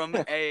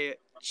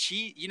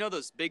cheese. You know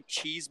those big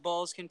cheese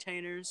balls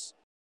containers,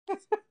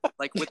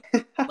 like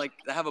they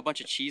have a bunch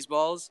of cheese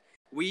balls.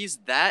 We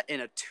used that in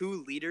a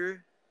 2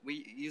 liter.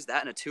 We used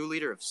that in a 2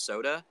 liter of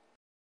soda,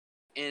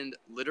 and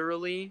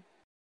literally,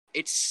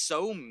 it's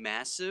so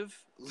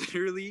massive.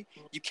 Literally,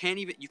 you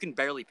can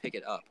barely pick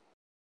it up.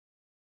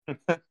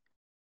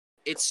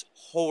 It's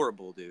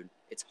horrible, dude.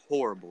 It's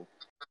horrible.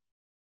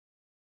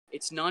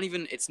 It's not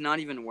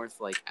even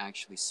worth like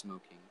actually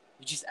smoking.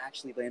 You just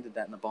actually landed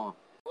that in the bomb.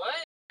 What?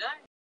 Did I?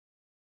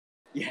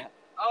 Yeah.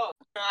 Oh,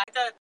 I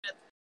thought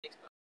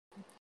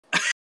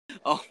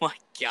Oh my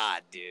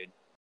god, dude.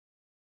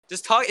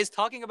 Is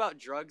talking about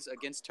drugs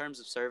against terms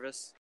of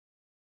service?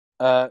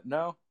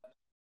 No,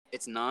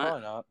 It's not.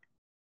 probably not.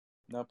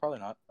 No, probably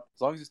not.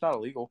 As long as it's not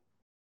illegal.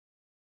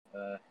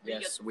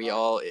 Yes, we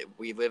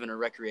live in a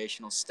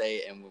recreational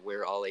state and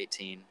we're all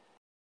 18.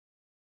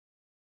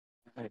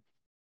 Hey.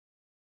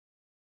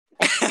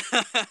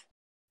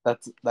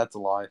 That's a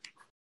lie.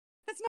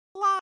 That's not a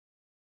lie.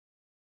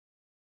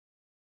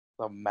 It's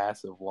a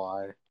massive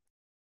lie.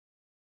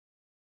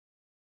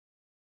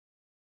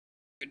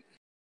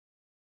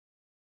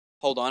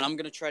 Hold on, I'm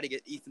gonna try to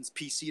get Ethan's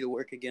PC to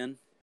work again.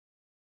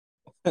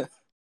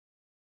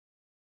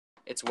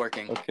 It's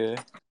working. Okay.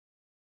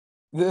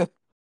 The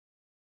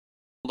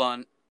Hold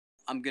on,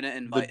 I'm gonna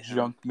invite him.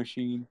 junk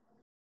machine.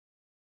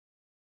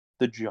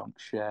 The junk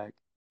shack.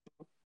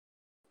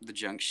 The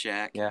junk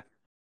shack. Yeah.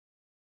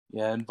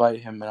 Yeah,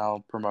 invite him and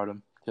I'll promote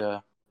him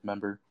to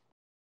member.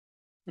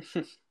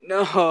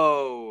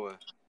 No.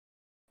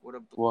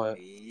 What?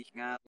 You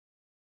can't,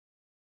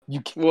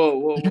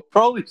 Whoa. you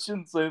probably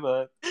shouldn't say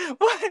that.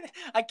 What?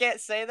 I can't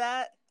say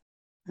that?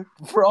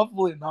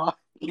 Probably not.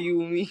 What do you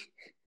mean?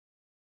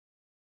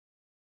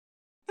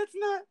 That's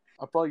not.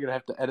 I'm probably gonna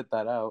have to edit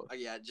that out Oh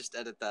yeah, just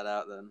edit that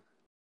out then.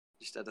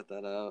 Just edit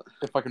that out.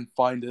 if I can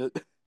find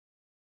it.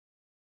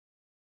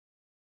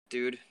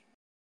 Dude.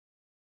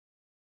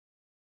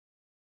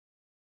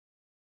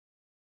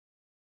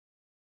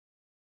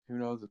 Who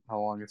knows how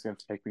long it's gonna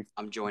take me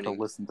I'm to joining.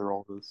 listen through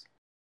all this.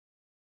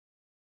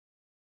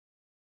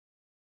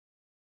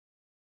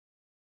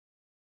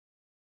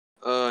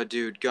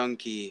 Dude,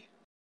 Gunky.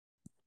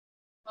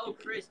 Oh,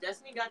 Chris,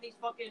 Destiny got these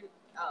fucking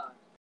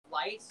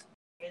lights,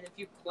 and if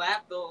you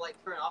clap, they'll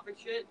like turn off and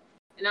shit.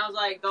 And I was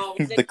like, dog,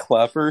 what's The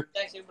clapper.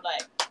 Actually, but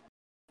like,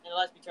 and the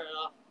lights be turning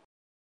off.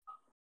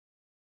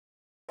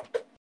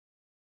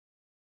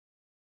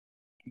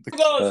 The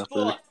Go,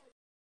 clapper.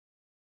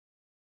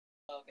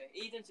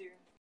 Okay, Ethan's here.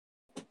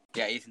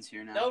 Yeah, Ethan's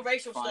here now. No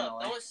racial Finally.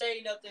 stuff. Don't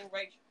say nothing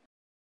racial.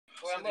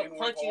 Or I'm gonna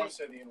punch you.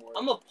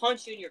 I'm gonna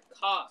punch you in your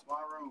cock. It's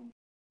my room.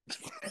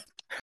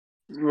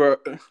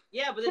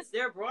 Yeah, but it's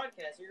their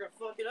broadcast. You're gonna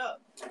fuck it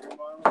up.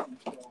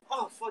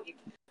 Oh, fuck you.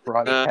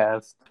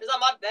 Broadcast. It's not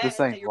my bad. This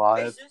ain't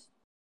live.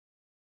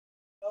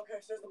 Okay,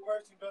 says the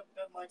person who doesn't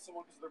like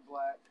someone because they're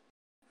black.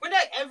 When did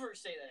I ever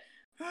say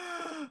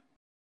that?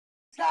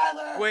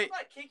 Skyler! Wait. I'm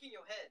not kicking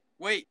your head.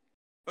 Wait.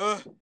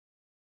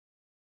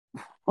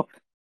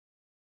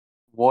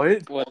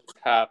 What? What's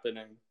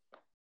happening?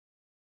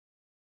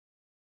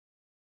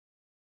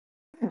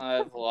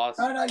 I've lost.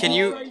 Can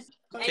you And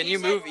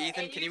move said-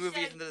 Ethan? and Can you move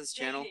said Ethan to this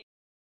channel? dating.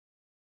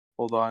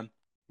 Hold on.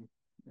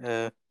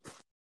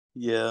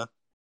 Yeah.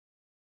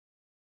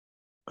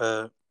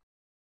 I'm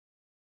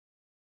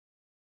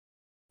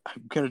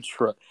gonna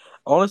try.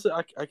 Honestly,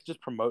 I could just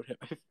promote him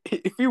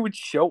if he would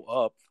show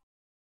up.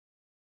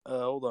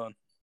 Hold on.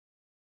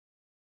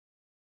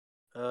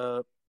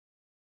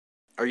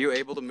 Are you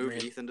able to move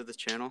Man. Ethan to this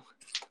channel?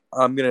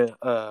 I'm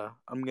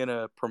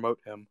gonna promote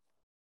him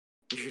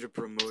You're to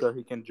promote. so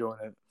he can join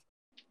it.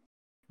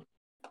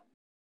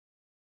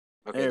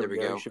 Okay, there we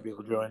go. He should be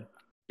able to join.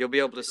 You'll be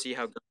able to see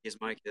how good his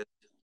mic is.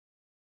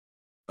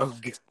 Oh,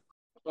 good.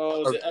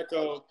 Oh, the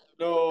echo.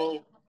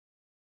 No.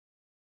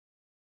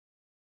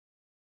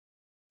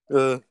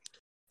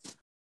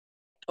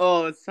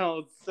 Oh, it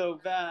sounds so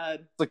bad.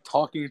 It's like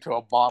talking to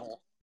a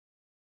bottle.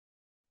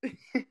 It's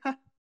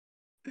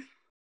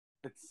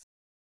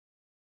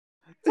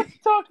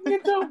like talking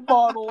into a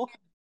bottle.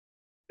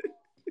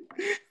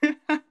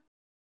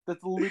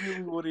 That's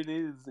literally what it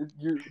is.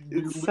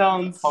 It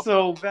sounds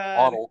so bad.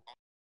 Bottle.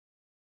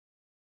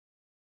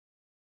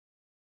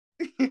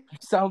 You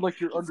sound like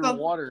you're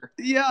underwater.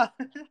 Yeah.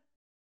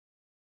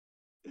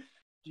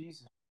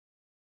 Jesus.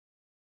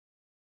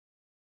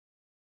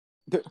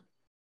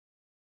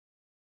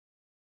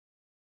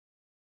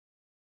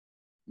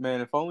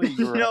 Man, if only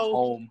you were at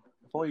home.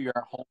 If only you're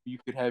at home, you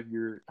could have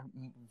your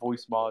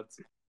voice mods.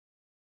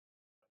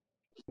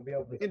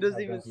 It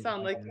doesn't even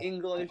sound like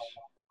English.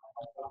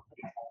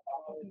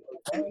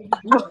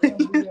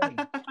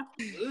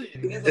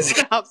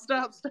 Stop.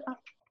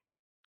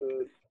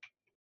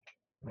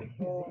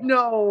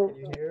 No.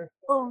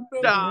 Oh no!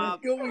 Stop.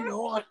 What's going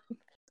on?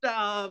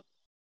 Stop.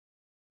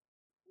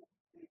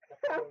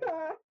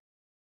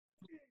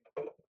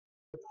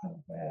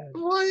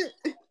 What?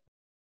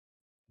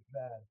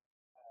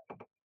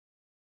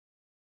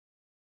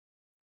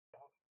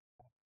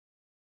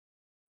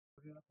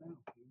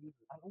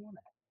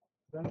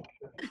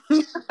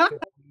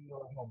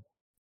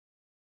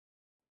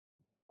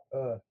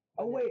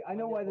 Oh wait, I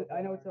know why.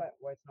 I know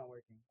why it's not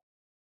working.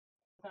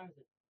 What time is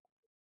it?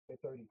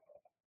 8:30.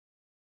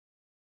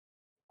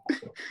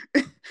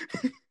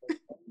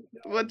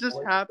 What just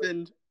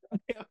happened?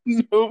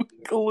 No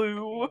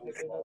clue.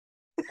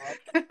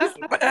 It's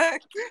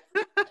back.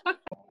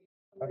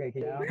 Okay,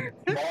 can you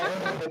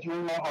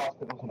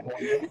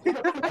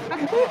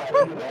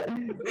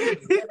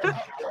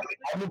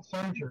I'm in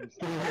surgery.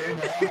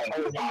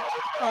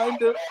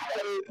 Kind of.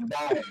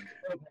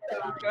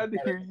 Glad to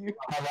hear you.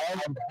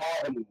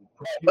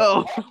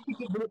 Oh.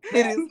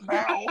 It is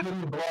now.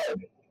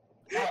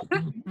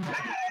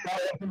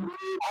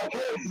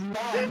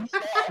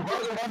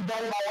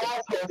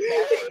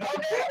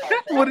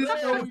 What is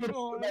going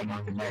on?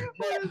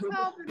 What is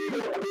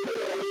happening?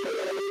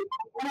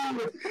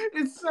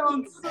 It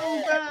sounds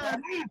so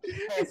bad.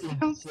 It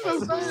sounds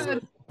so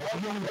bad.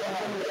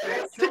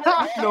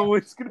 Stop. No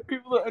one's gonna be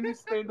able to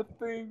understand a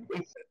thing.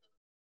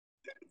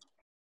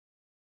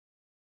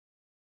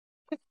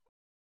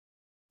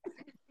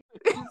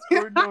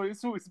 Discord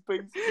noise was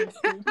basically.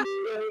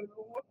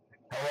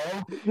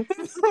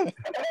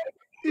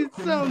 It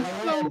sounds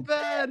so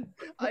bad.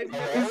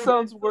 It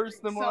sounds worse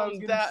than when I was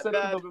getting sent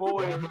to the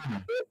void.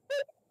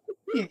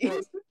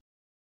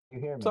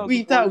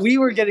 We thought we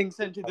were getting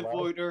sent to the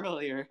void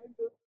earlier.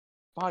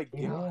 My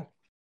God.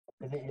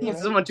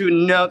 He's someone to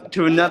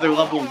another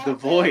level of the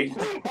void.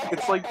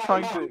 It's like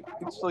trying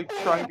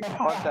to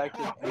contact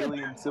an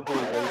alien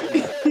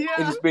civilization and Yeah.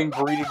 just being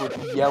greeted with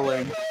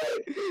yelling.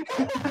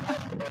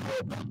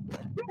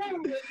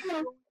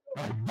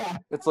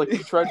 It's like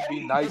you tried to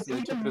be nice and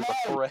they took it as a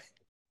threat.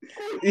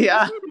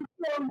 Yeah.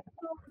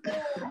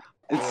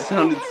 It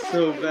sounded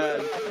so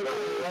bad.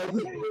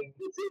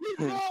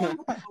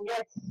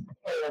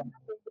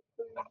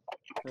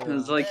 It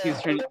was like he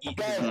was trying to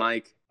eat his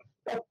mic.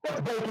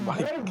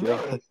 My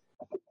God.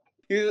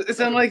 It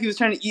sounded like he was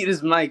trying to eat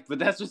his mic, but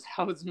that's just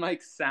how his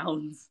mic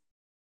sounds.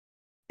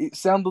 It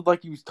sounded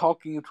like he was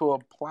talking into a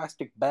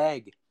plastic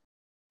bag.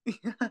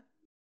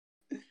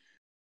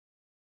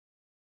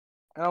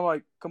 And I'm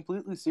like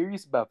completely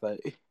serious about that.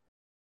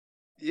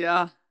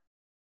 Yeah.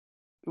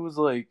 It was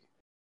like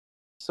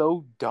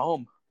so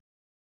dumb.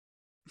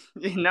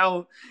 You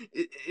know,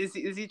 is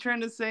he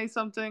trying to say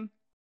something?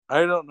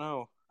 I don't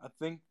know. I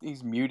think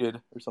he's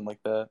muted or something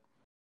like that.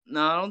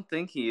 No, I don't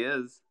think he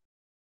is.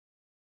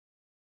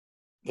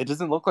 It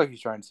doesn't look like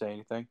he's trying to say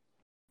anything.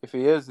 If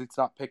he is, it's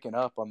not picking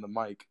up on the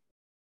mic.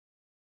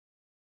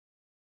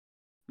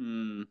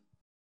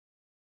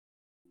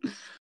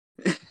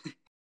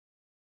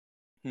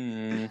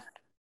 Hmm.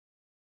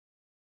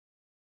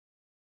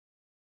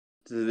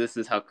 So this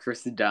is how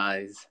Chris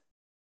dies.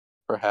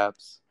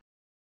 Perhaps.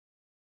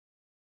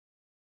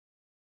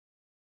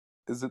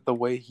 Is it the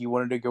way he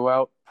wanted to go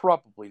out?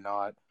 Probably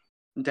not.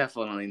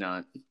 Definitely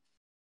not.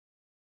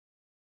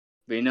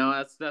 But you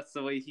know, that's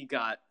the way he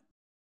got.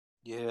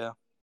 Yeah.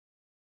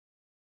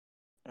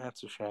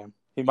 That's a shame.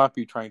 He might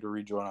be trying to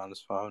rejoin on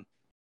his phone.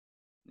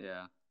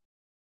 Yeah.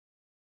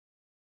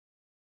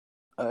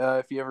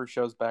 If he ever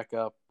shows back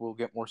up, we'll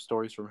get more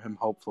stories from him,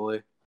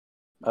 hopefully.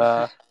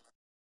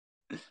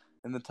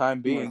 In the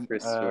time being, More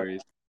Chris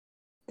stories.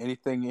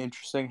 anything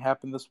interesting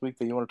happened this week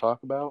that you want to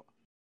talk about?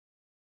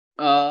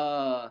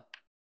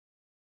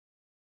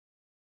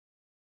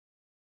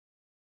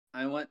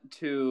 I went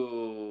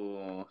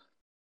to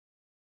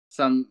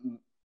some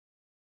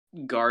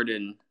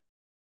garden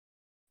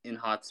in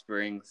Hot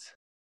Springs.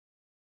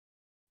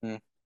 Hmm.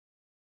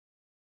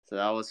 So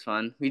that was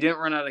fun. We didn't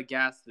run out of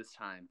gas this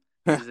time,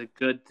 which is a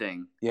good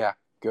thing. Yeah,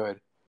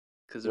 good.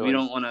 Because Really. we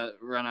don't want to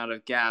run out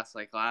of gas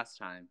like last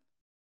time.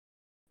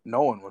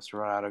 No one wants to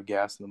run out of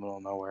gas in the middle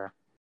of nowhere.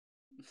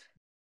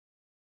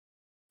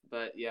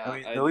 But yeah, I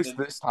mean, at least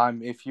this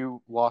time, if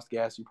you lost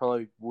gas, you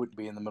probably wouldn't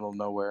be in the middle of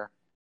nowhere.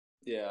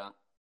 Yeah.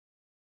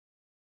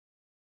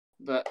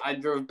 But I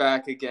drove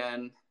back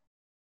again,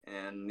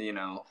 and, you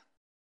know,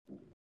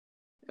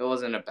 it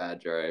wasn't a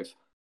bad drive.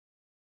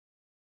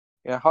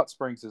 Yeah, Hot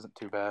Springs isn't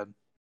too bad.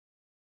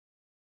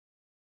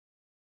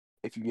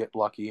 If you get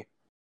lucky.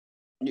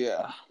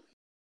 Yeah.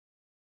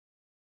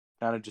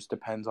 Kind of just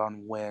depends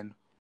on when.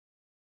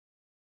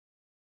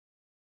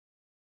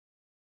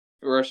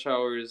 Rush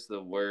hour is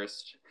the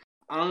worst.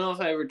 I don't know if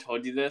I ever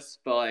told you this,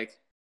 but, like,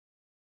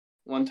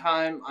 one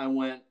time I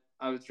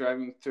was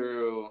driving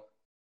through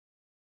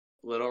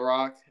Little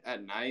Rock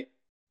at night.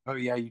 Oh,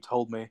 yeah, you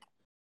told me.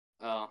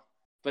 Oh.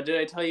 But did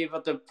I tell you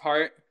about the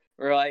part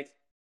where, like,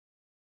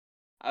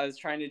 I was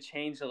trying to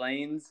change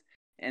lanes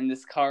and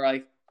this car,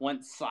 like,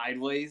 went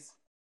sideways?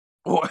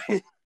 What?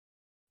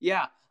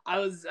 Yeah, I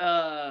was,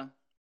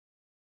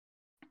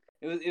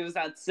 it was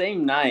that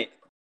same night,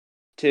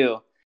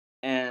 too.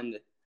 And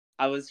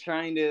I was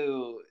trying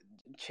to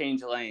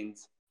change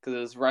lanes because it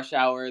was rush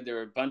hour. There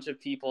were a bunch of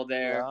people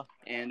there,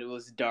 and it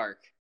was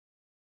dark.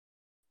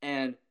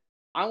 And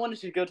I wanted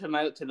to go to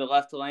the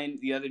left lane.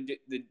 The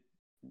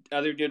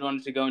other dude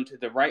wanted to go into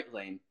the right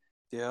lane.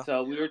 Yeah.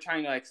 So we were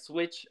trying to, like,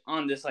 switch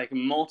on this, like,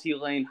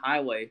 multi-lane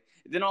highway.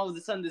 Then all of a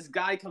sudden, this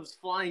guy comes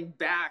flying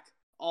back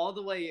all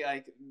the way,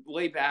 like,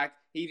 way back.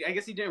 I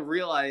guess he didn't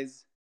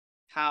realize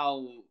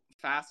how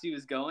fast he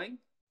was going.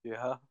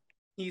 Yeah.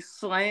 He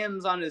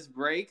slams on his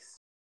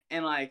brakes,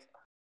 and, like,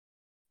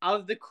 out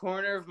of the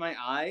corner of my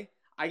eye,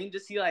 I can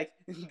just see, like,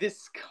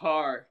 this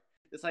car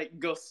just, like,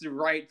 goes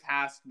right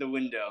past the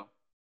window.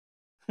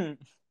 And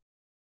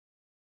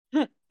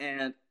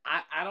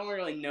I don't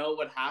really know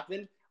what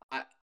happened.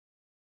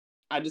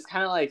 I just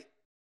kind of, like,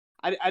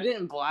 I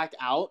didn't black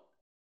out,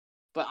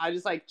 but I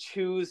just, like,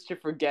 choose to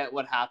forget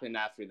what happened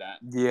after that.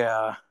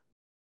 Yeah.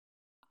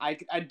 I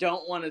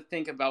don't want to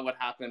think about what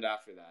happened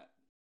after that.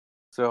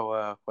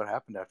 So, what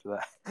happened after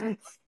that?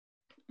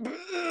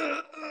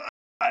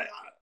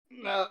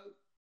 No.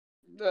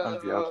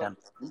 I'm joking.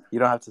 You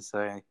don't have to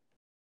say.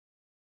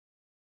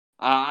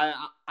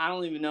 I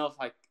don't even know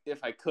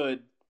if I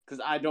could, because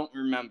I don't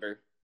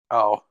remember.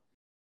 Oh.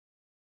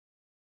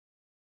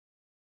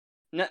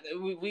 No,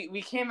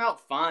 we came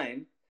out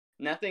fine.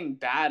 Nothing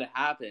bad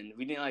happened.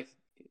 We didn't, like,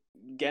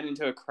 get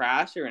into a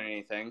crash or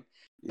anything.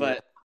 But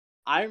Yeah.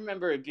 I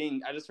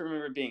just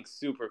remember it being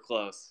super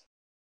close.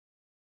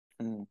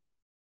 Hmm.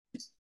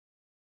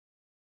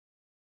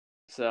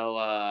 So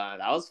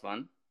that was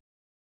fun.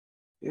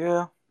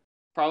 Yeah.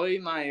 Probably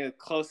my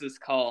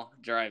closest call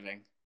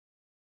driving.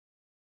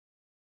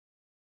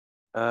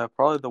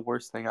 Probably the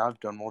worst thing I've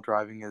done while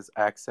driving is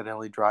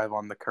accidentally drive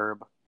on the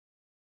curb.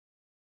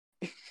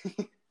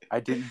 I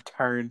didn't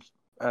turn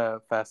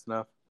fast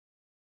enough.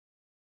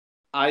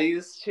 I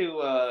used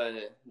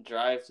to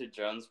drive to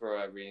Jonesboro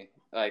every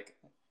like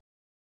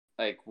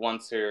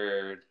once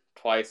or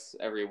twice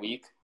every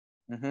week,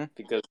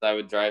 because I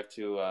would drive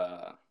to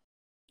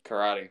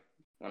karate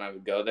when I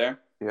would go there.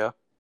 Yeah.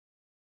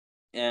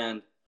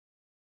 And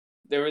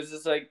there was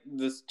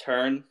this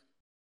turn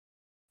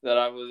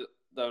that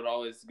would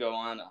always go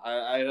on.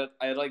 I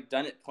had like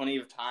done it plenty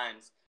of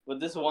times, but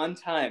this one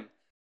time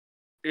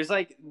there's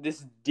like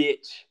this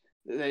ditch,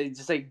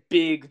 just like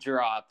big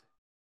drop.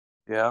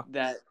 Yeah.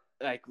 That,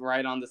 like,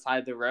 right on the side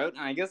of the road,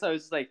 and I guess I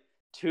was just, like,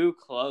 too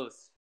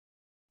close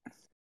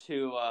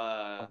to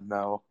Oh,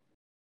 no.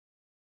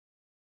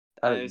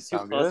 I was too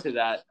close to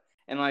that,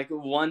 and, like,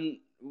 one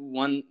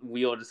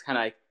wheel just kind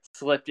of, like,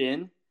 slipped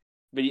in,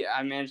 but yeah,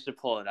 I managed to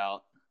pull it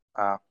out.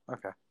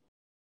 Okay.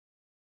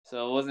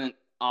 So it wasn't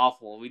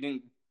awful. We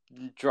didn't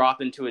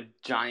drop into a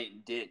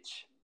giant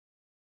ditch.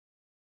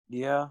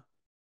 Yeah.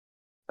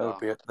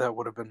 That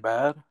would have been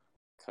bad.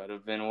 Could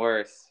have been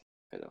worse.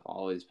 Could have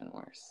always been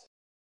worse.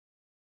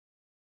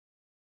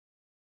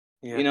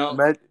 Yeah. You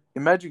know,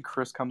 imagine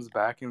Chris comes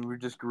back and we're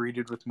just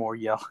greeted with more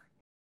yelling.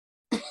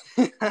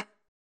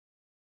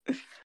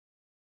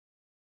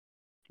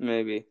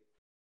 Maybe.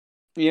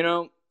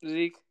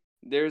 Zeke,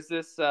 there's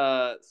this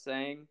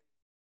saying,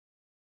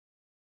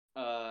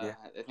 Yeah.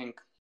 I think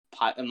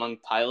among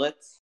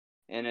pilots,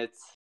 and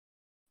it's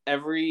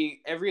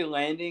every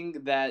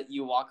landing that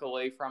you walk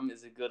away from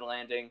is a good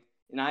landing.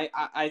 And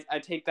I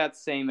take that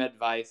same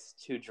advice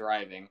to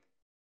driving.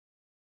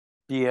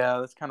 Yeah,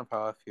 that's kind of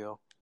how I feel.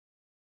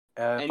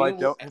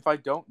 If I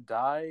don't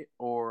die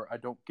or I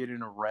don't get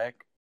in a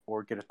wreck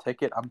or get a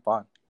ticket, I'm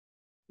fine.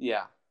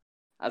 Yeah,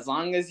 as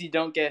long as you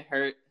don't get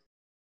hurt,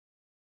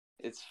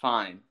 it's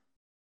fine,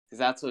 because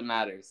that's what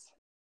matters.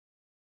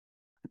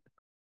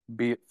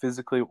 Be it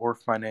physically or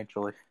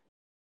financially.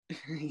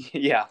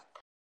 Yeah.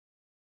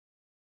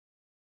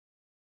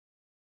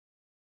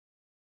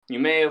 You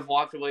may have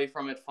walked away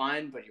from it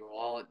fine, but your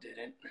wallet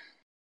didn't.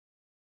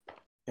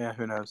 Yeah,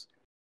 who knows?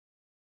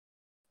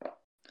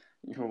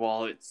 Your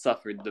wallet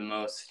suffered the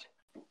most.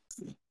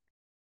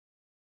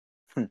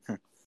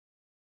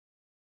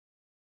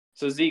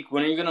 So Zeke,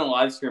 when are you gonna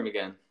live stream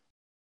again?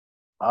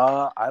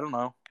 I don't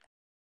know.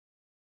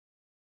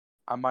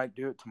 I might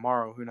do it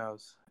tomorrow. Who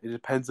knows? It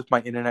depends if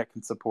my internet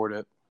can support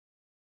it.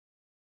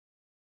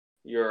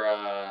 Your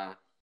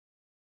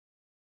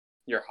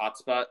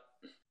hotspot?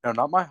 No,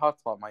 not my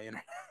hotspot. My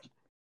internet.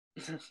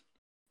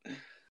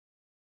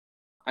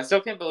 I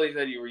still can't believe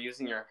that you were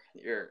using your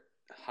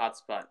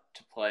hotspot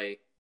to play,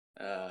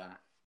 to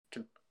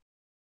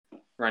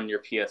run your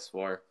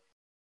PS4.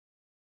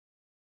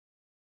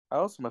 How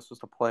else am I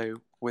supposed to play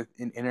with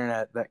an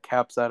internet that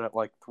caps out at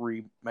like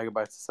 3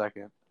 megabytes a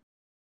second?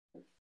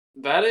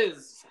 That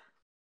is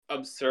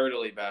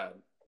absurdly bad.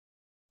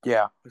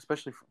 Yeah,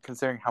 especially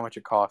considering how much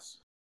it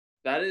costs.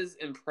 That is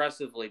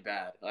impressively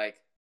bad.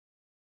 Like,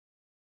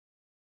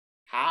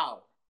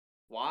 how?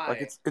 Why?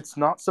 Like it's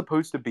not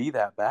supposed to be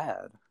that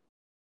bad.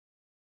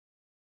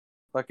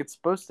 Like it's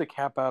supposed to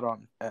cap out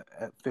on at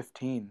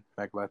 15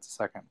 megabytes a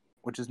second,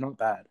 which is not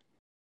bad.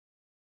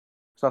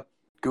 It's not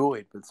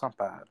good, but it's not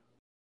bad.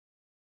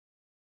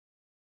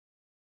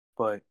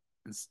 But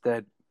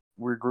instead,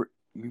 we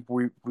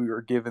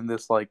are given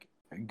this like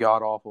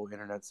god awful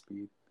internet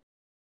speed.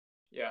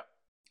 Yeah,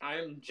 I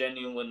am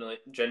genuinely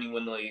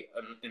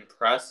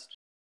impressed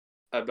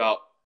about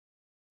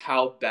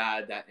how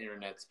bad that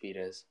internet speed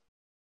is.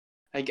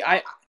 Like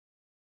it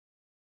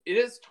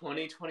is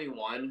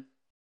 2021.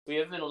 We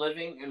have been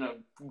living in a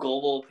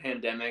global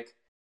pandemic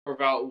for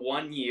about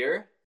 1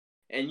 year,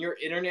 and your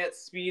internet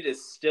speed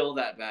is still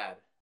that bad.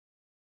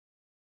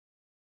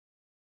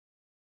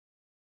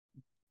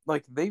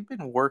 Like they've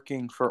been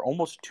working for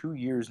almost 2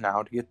 years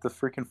now to get the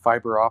freaking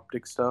fiber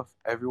optic stuff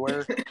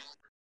everywhere.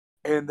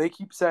 And they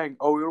keep saying,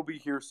 "Oh, it'll be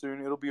here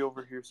soon. It'll be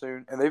over here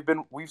soon." And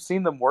we've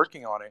seen them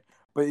working on it,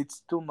 but it's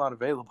still not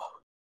available.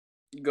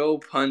 Go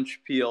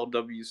punch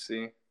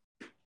PLWC.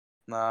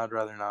 Nah, I'd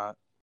rather not.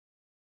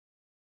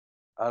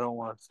 I don't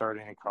want to start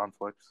any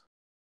conflicts.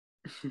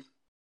 A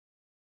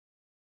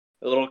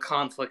little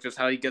conflict is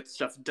how you get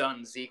stuff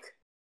done, Zeke.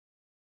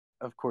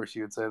 Of course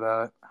you would say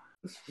that.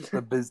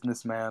 The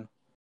businessman.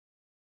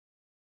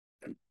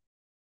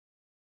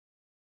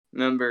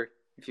 Remember,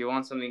 if you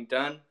want something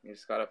done, you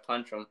just gotta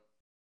punch them.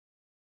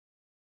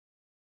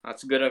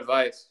 That's good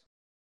advice.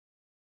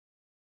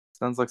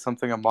 Sounds like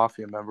something a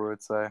mafia member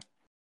would say.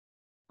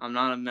 I'm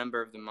not a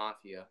member of the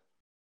mafia.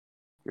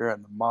 You're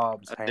in the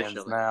mob's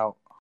hands now.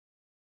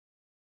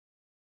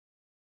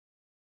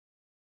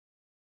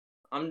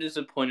 I'm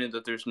disappointed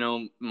that there's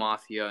no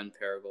mafia in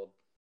Paragould.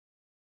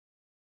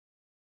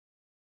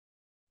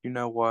 You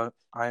know what?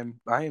 I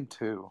am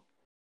too.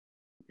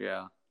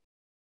 Yeah.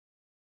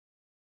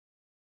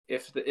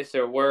 If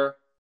there were,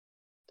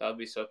 that would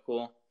be so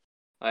cool.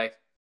 Like,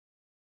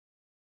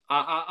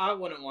 I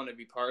wouldn't want to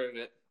be part of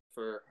it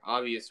for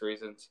obvious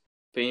reasons,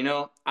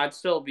 but I'd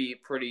still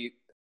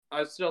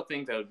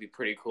think that would be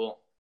pretty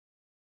cool.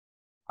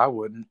 I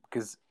wouldn't,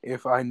 because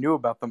if I knew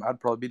about them, I'd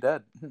probably be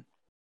dead.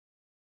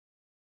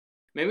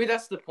 Maybe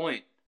that's the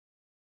point.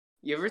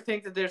 You ever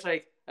think that there's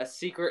like a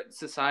secret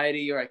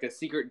society or like a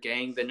secret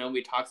gang that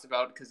nobody talks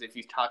about because if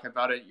you talk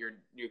about it, you're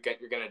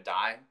gonna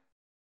die?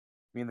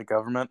 You mean the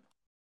government?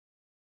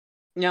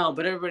 No,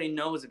 but everybody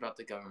knows about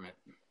the government.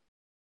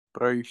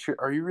 But are you sure?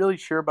 Are you really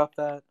sure about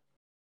that?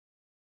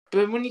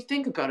 But when you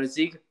think about it,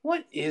 Zeke,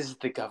 what is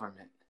the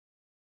government?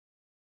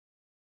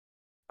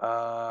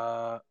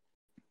 Corrupt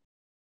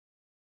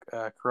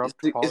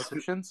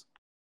politicians?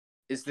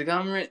 Is the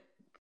government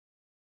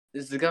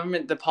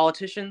the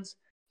politicians,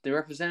 the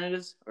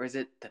representatives, or is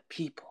it the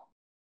people?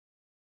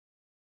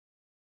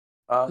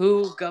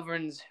 Who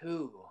governs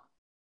who?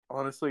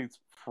 Honestly, it's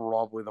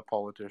probably the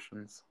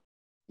politicians.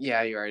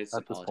 Yeah, you're right. It's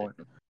at the this point.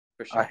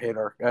 For sure. I hate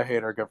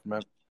our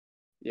government.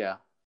 Yeah.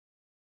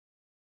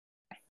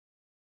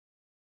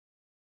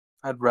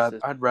 I'd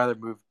rather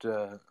move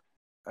to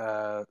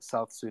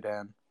South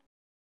Sudan.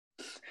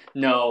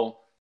 No,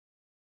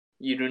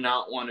 you do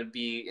not want to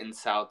be in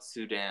South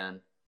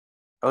Sudan.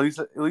 At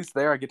least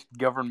there I get to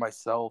govern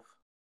myself.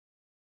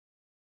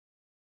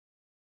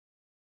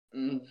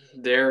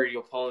 There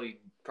you'll probably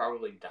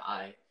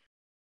die.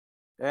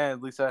 Yeah,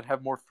 at least I'd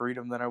have more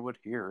freedom than I would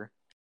here.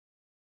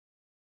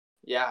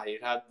 Yeah,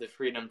 you'd have the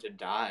freedom to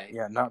die.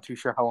 Yeah, not too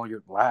sure how long it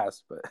would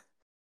last, but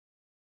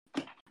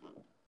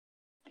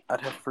I'd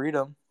have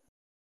freedom.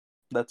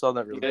 That's all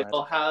that really matters.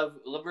 You'll have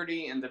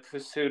liberty in the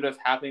pursuit of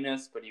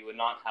happiness, but you would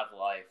not have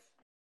life.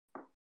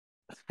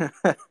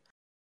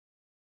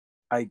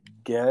 I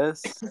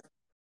guess.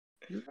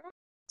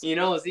 You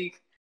know,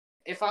 Zeke,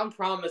 if I'm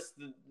promised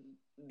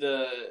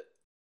the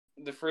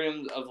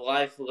freedom of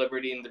life,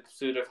 liberty, and the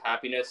pursuit of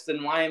happiness,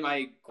 then why am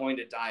I going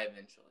to die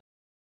eventually?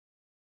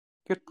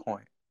 Good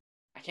point.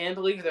 I can't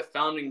believe the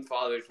founding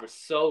fathers were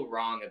so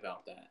wrong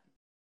about that.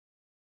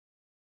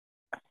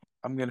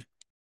 I'm gonna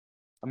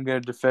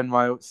defend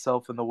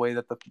myself in the way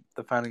that the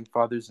founding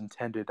fathers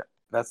intended.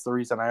 That's the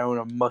reason I own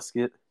a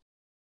musket.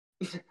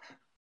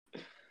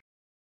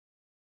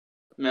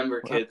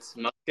 Remember, kids,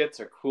 muskets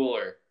are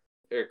cooler.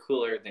 They're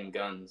cooler than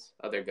guns,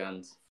 other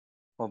guns.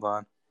 Hold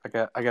on, I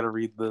gotta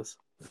read this.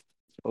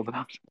 Hold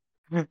on.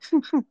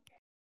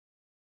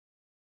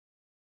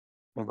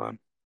 Hold on.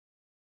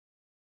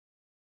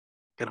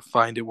 Gotta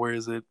find it. Where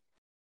is it?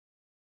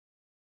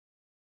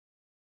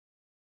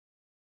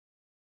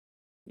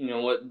 You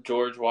know what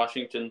George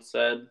Washington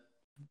said?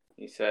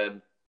 He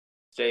said,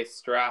 "Stay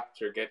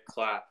strapped or get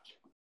clapped."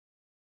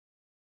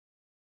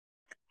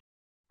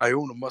 I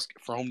own a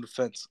musket for home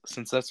defense,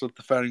 since that's what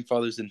the founding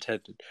fathers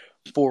intended.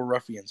 4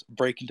 ruffians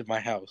break into my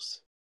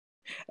house.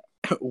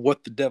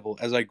 What the devil,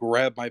 as I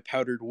grab my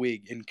powdered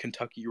wig and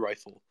Kentucky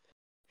rifle.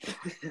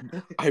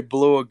 I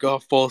blow a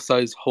golf ball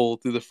sized hole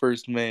through the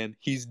first man.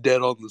 He's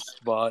dead on the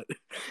spot.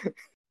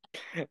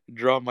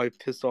 Draw my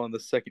pistol on the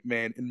second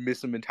man and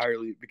miss him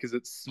entirely because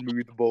it's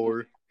smooth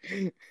bore.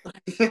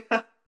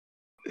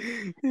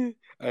 I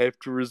have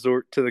to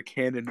resort to the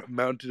cannon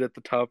mounted at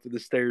the top of the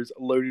stairs,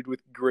 loaded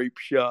with grape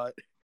shot.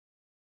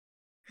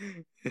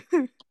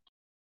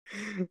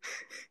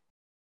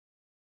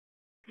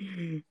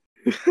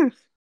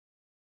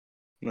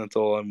 That's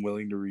all I'm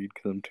willing to read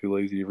because I'm too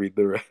lazy to read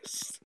the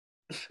rest.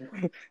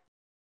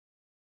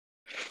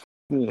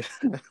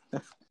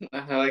 I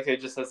like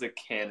it just has a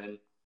cannon.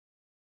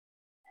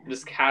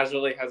 Just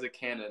casually has a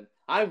cannon.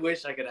 I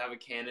wish I could have a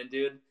cannon,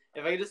 dude.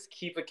 If I could just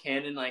keep a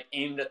cannon like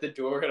aimed at the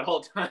door at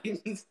all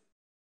times.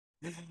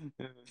 With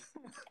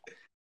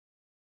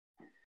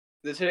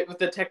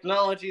the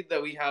technology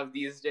that we have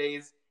these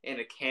days and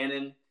a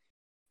cannon,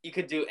 you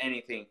could do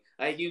anything.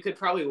 Like you could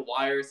probably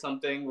wire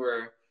something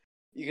where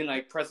you can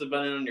like press a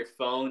button on your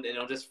phone and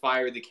it'll just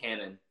fire the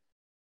cannon.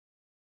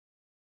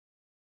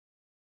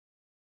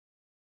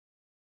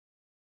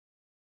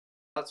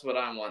 That's what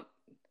I want.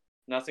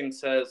 Nothing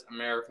says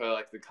America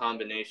like the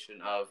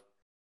combination of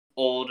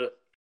old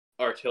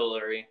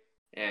artillery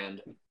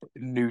and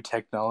new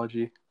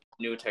technology.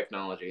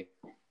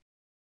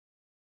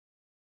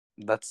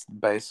 That's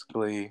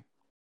basically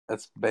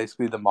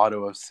the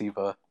motto of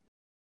SIVA.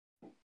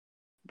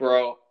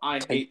 Bro, I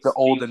Take hate the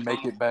old steampunk. and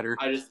make it better.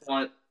 I just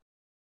want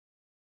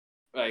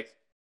like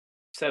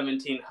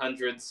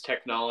 1700s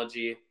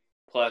technology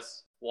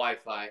plus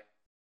Wi-Fi.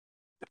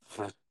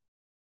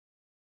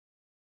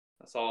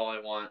 That's all I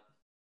want.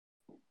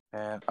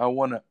 And I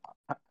want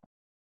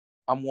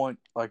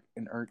like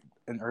an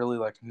early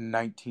like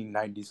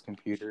 1990s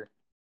computer,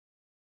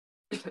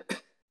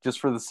 just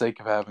for the sake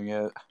of having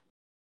it.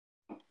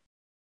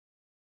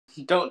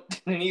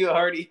 Didn't you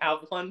already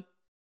have one?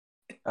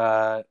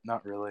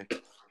 Not really.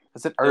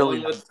 It's an early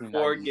one with 1990s.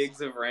 4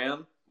 gigs of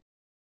RAM.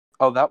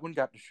 Oh, that one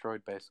got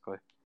destroyed basically.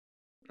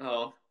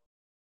 Oh.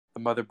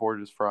 The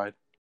motherboard is fried.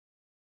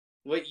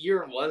 What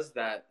year was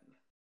that?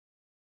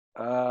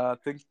 I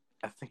think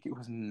it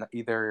was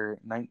either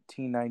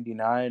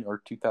 1999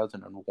 or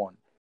 2001.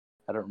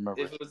 I don't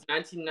remember. If it was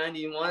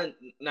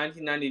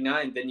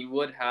 1999, then you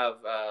would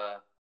have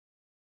a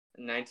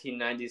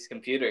 1990s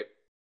computer.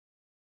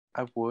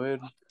 I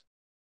would,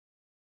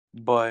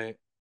 but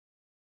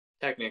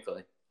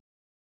technically.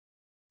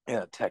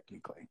 Yeah,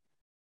 technically.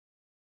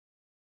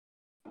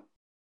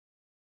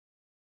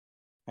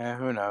 Yeah,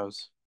 who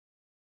knows?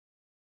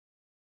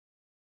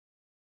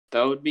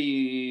 That would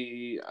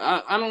be...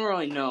 I don't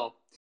really know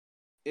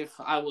if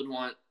I would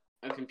want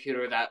a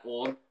computer that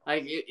old.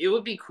 Like, it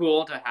would be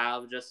cool to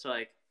have just to,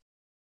 like,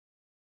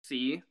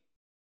 see.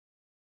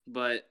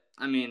 But,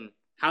 I mean,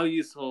 how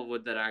useful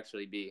would that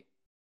actually be?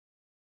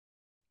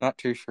 Not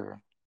too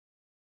sure.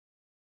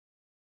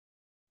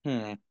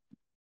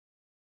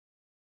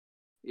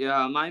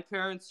 Yeah, my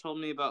parents told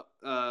me about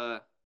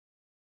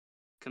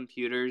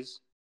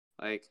computers,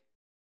 like,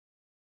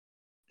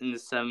 in the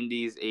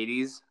 70s,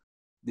 80s.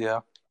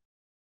 Yeah.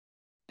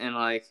 And,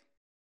 like,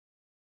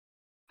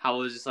 how it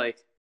was just, like,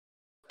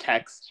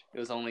 text. It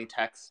was only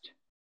text.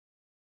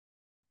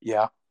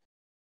 Yeah.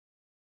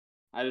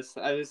 I just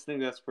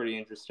think that's pretty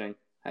interesting.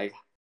 Like,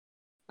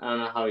 I don't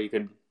know how you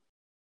could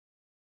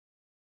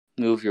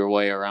move your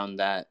way around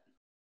that.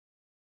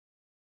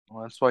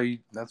 Well, that's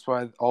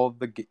why all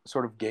the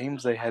sort of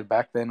games they had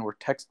back then were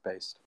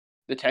text-based.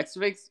 The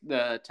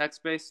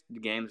text-based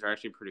games are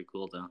actually pretty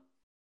cool, though.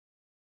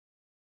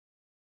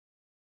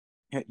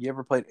 You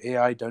ever played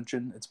AI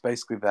Dungeon? It's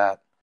basically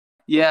that.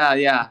 Yeah.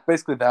 It's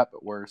basically that,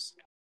 but worse.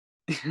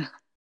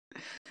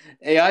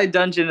 AI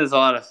Dungeon is a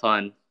lot of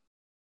fun.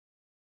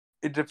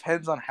 It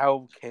depends on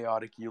how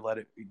chaotic you let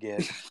it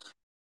get.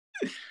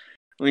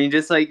 When you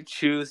just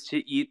choose to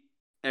eat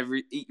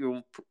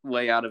your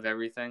way out of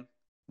everything.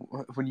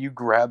 When you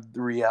grab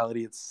the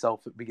reality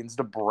itself, it begins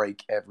to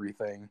break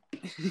everything.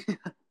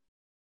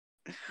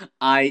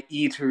 I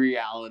eat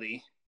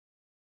reality.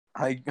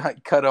 I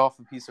cut off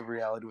a piece of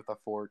reality with a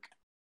fork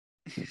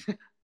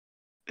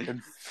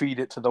and feed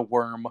it to the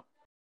worm.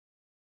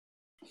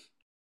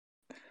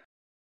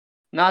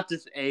 Not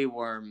just a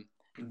worm,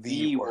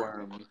 the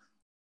worm.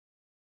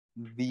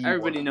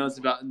 Everybody knows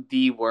about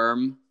the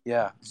worm.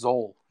 Yeah,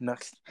 Zol.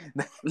 Next.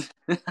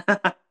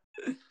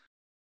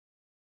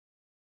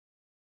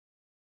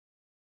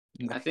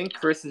 I think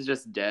Chris is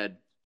just dead.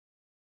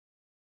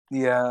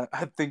 Yeah,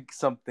 I think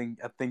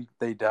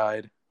they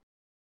died.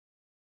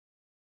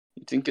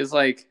 You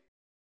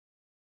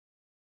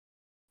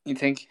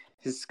think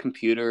his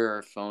computer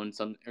or phone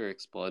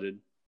exploded?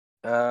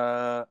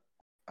 I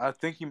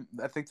think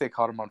they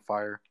caught him on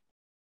fire.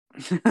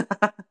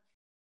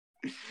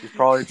 He's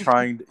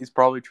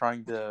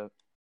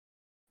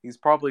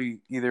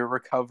probably either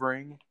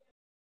recovering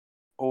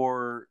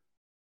or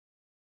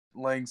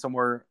laying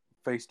somewhere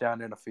face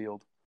down in a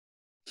field.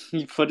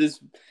 He put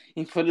his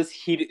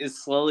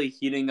slowly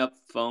heating up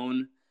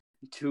phone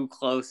too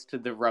close to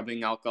the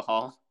rubbing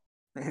alcohol.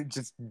 It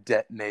just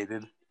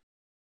detonated.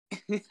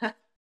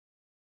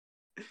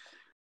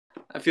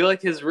 I feel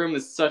like his room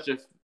is such a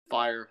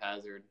fire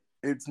hazard.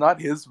 It's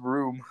not his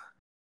room.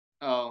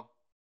 Oh.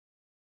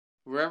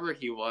 Wherever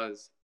he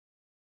was.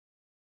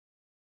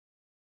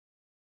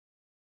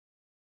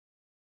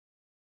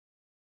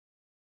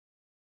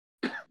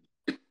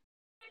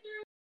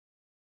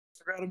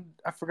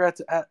 I forgot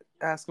to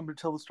ask him to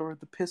tell the story of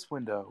the piss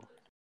window.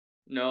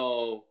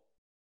 No.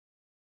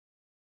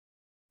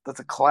 That's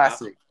a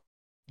classic.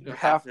 We'll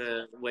have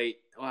to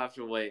wait.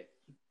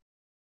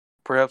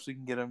 Perhaps we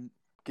can get him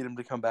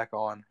to come back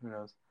on. Who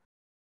knows?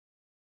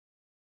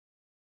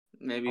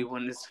 Maybe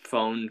when his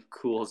phone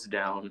cools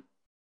down.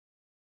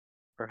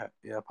 Perhaps,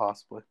 yeah,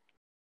 possibly.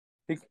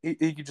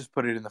 He could just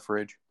put it in the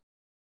fridge.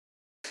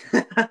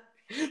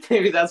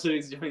 Maybe that's what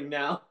he's doing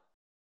now.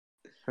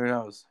 Who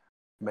knows?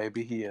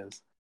 Maybe he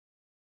is.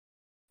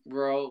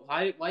 Bro,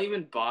 why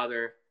even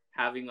bother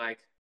having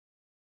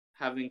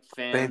fans,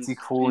 fancy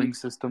cooling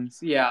systems?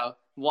 Yeah,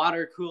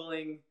 water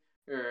cooling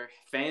or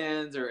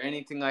fans or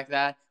anything like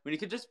that when you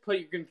could just put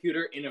your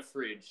computer in a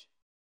fridge.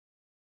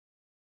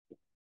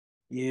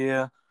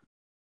 Yeah.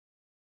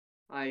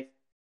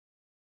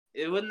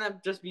 Wouldn't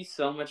that just be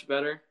so much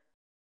better?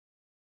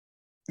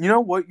 You know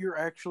what? You're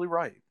actually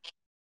right.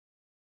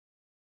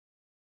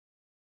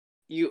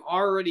 You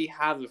already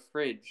have a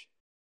fridge.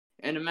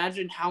 And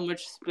imagine how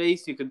much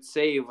space you could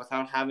save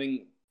without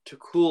having to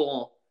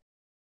cool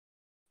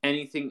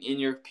anything in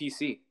your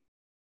PC.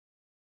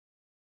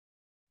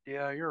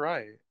 Yeah, you're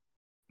right.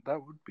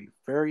 That would be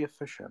very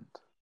efficient.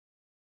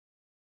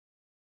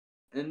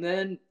 And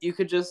then you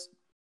could just,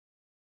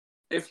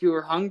 if you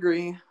were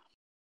hungry,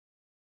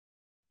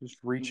 just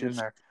reach in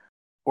there.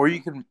 Or you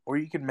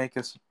can make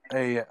us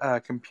a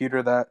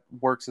computer that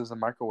works as a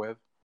microwave.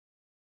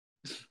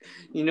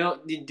 You know,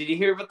 did you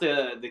hear about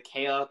the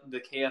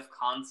KF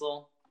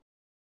console?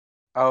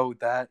 Oh,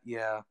 that,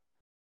 yeah.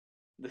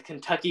 The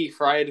Kentucky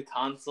Fried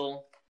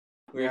Console,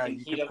 where yeah,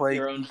 you can heat up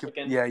your own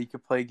chicken. Yeah, you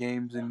could play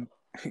games and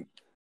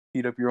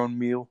heat up your own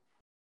meal.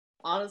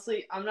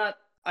 Honestly,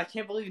 I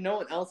can't believe no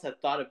one else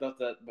had thought about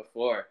that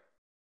before.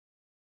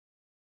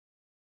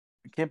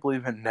 I can't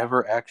believe it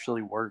never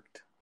actually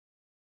worked.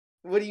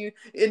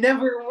 It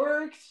never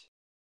worked?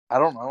 I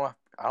don't know.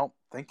 I don't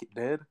think it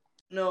did.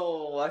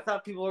 No, I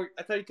thought you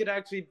could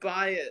actually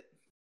buy it.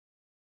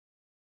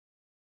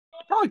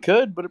 Probably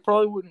could, but it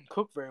probably wouldn't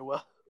cook very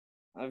well.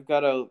 I've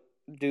got to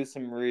do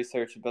some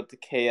research about the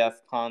KF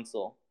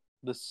console.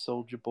 The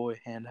Soulja Boy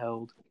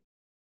handheld.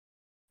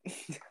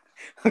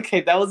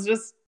 Okay, that was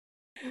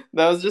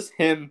just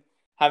him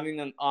having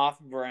an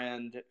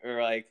off-brand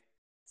or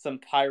some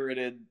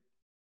pirated.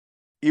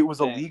 It was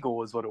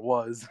illegal, is what it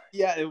was.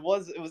 Yeah, it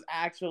was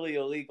actually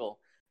illegal.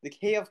 The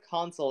KF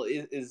console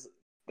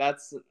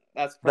that's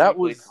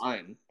perfectly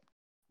fine.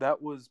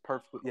 That was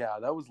perfectly, yeah,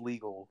 that was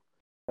legal.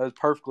 That was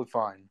perfectly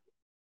fine.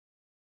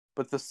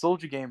 But the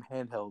Soulja game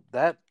handheld,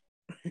 that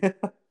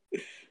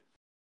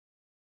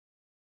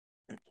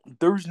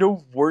there's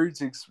no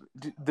words.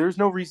 There's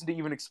no reason to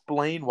even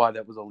explain why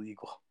that was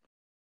illegal.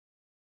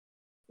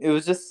 It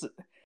was just,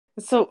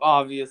 it's so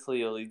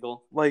obviously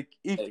illegal.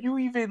 If you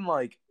even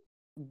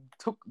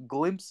took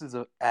glimpses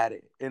at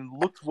it and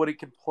looked what it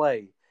could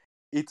play,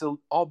 it's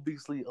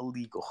obviously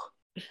illegal.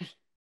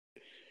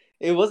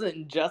 It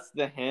wasn't just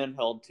the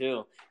handheld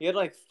too. You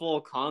had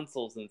full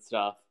consoles and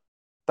stuff.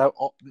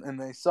 And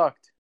they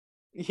sucked.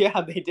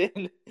 Yeah, they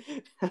did.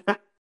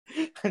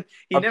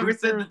 He never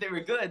said that they were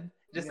good.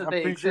 Just that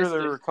they existed. I'm pretty sure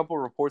there were a couple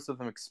of reports of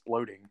them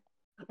exploding.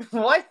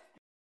 What?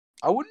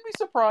 I wouldn't be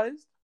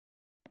surprised.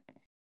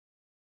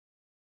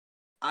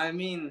 I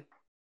mean,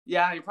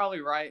 yeah, you're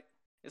probably right.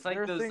 It's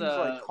there are things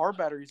like car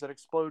batteries that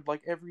explode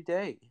every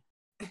day.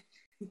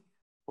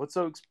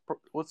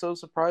 What's so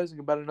surprising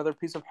about another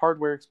piece of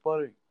hardware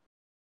exploding?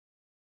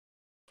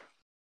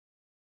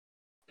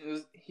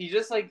 He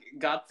just like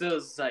got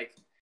those like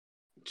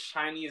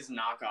Chinese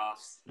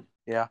knockoffs.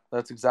 Yeah,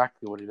 that's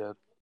exactly what he did.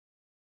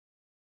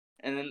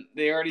 And then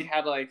they already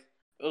had like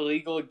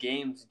illegal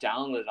games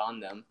downloaded on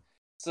them.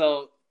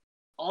 So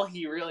all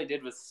he really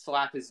did was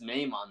slap his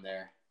name on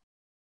there.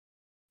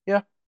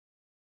 Yeah.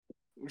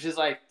 Which is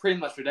like pretty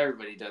much what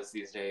everybody does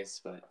these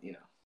days, but you know.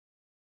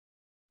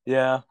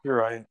 Yeah, you're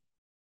right.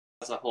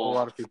 That's a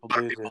lot of people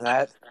do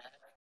that.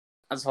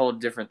 That's a whole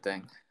different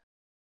thing.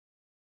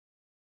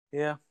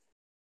 Yeah.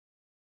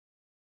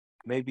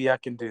 Maybe I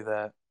can do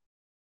that.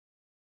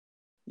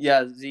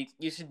 Yeah, Zeke,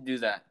 you should do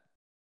that.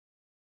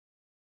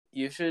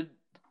 You should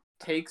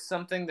take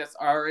something that's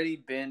already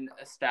been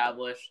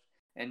established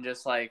and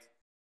just like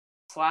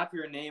slap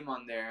your name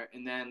on there,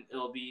 and then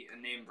it'll be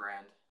a name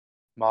brand.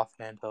 Moth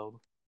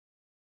handheld.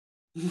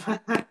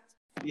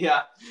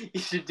 Yeah, you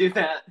should do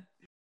that.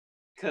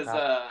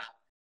 Because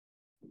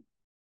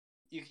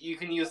you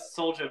can use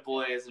Soulja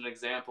Boy as an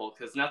example,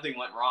 because nothing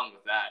went wrong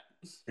with that.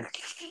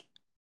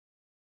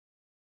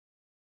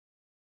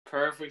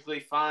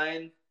 Perfectly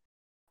fine.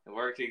 It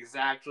worked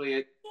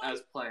exactly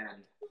as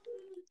planned.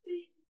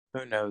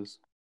 Who knows?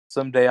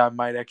 Someday I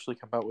might actually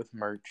come out with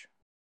merch.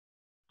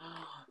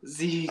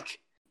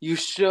 Zeke, you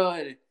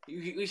should.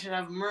 We should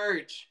have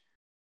merch.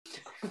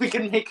 We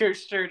can make our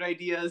shirt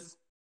ideas.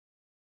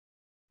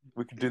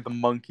 We could do the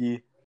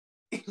monkey.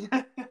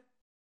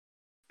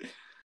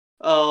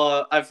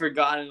 Oh, I've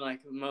forgotten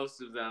like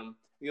most of them.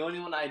 The only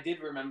one I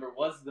did remember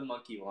was the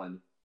monkey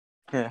one.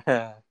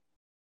 Ass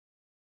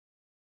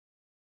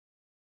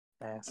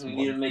We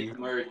need to make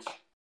merch.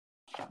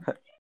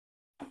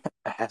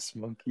 Ass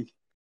monkey.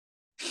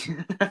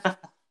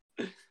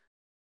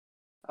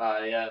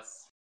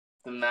 Yes.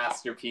 The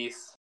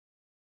masterpiece.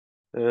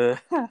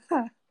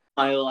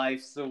 My My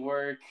life's the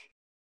work.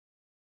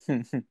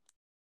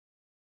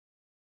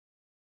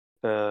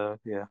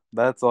 Yeah.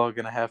 That's all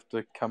gonna have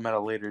to come at a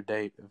later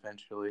date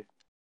eventually.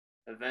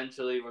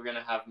 Eventually, we're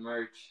gonna have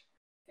merch,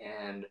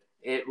 and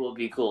it will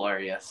be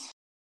glorious.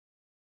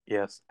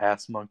 Yes,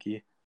 ass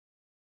monkey.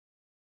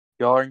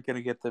 Y'all aren't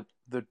gonna get the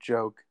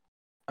joke.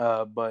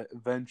 But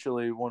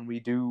eventually when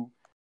we do,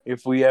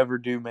 if we ever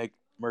do make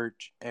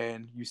merch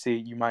and you see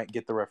it, you might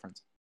get the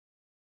reference.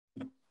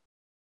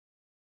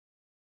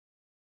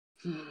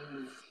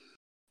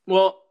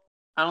 Well,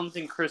 I don't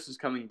think Chris is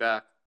coming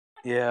back.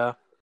 Yeah.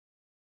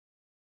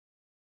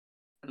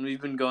 And we've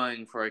been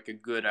going for like a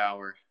good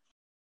hour.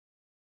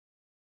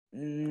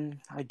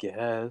 I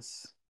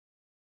guess.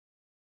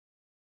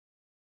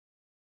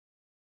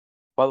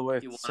 By the way,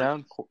 if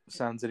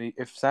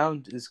if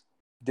sound is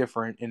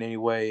different in any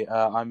way,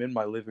 I'm in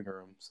my living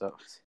room, so.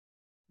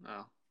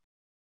 Oh.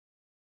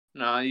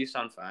 No, you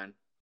sound fine.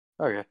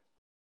 Okay.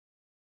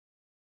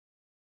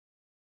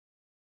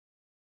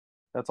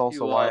 That's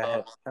also why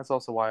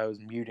I was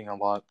muting a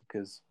lot,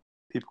 because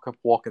people kept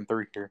walking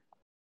through here.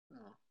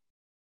 Oh.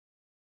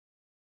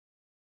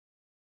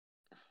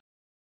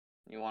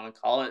 You want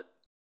to call it?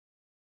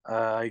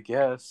 I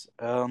guess.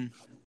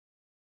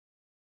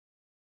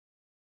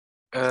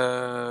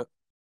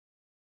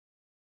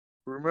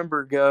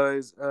 Remember,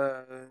 guys,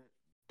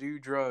 do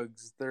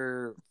drugs.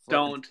 They're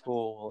Don't.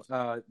 cool.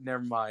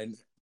 Never mind.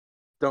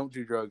 Don't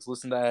do drugs.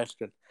 Listen to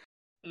Ashton.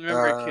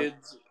 Remember,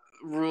 kids,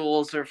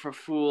 rules are for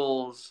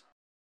fools.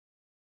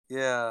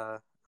 Yeah,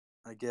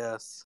 I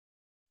guess.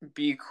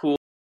 Be cool.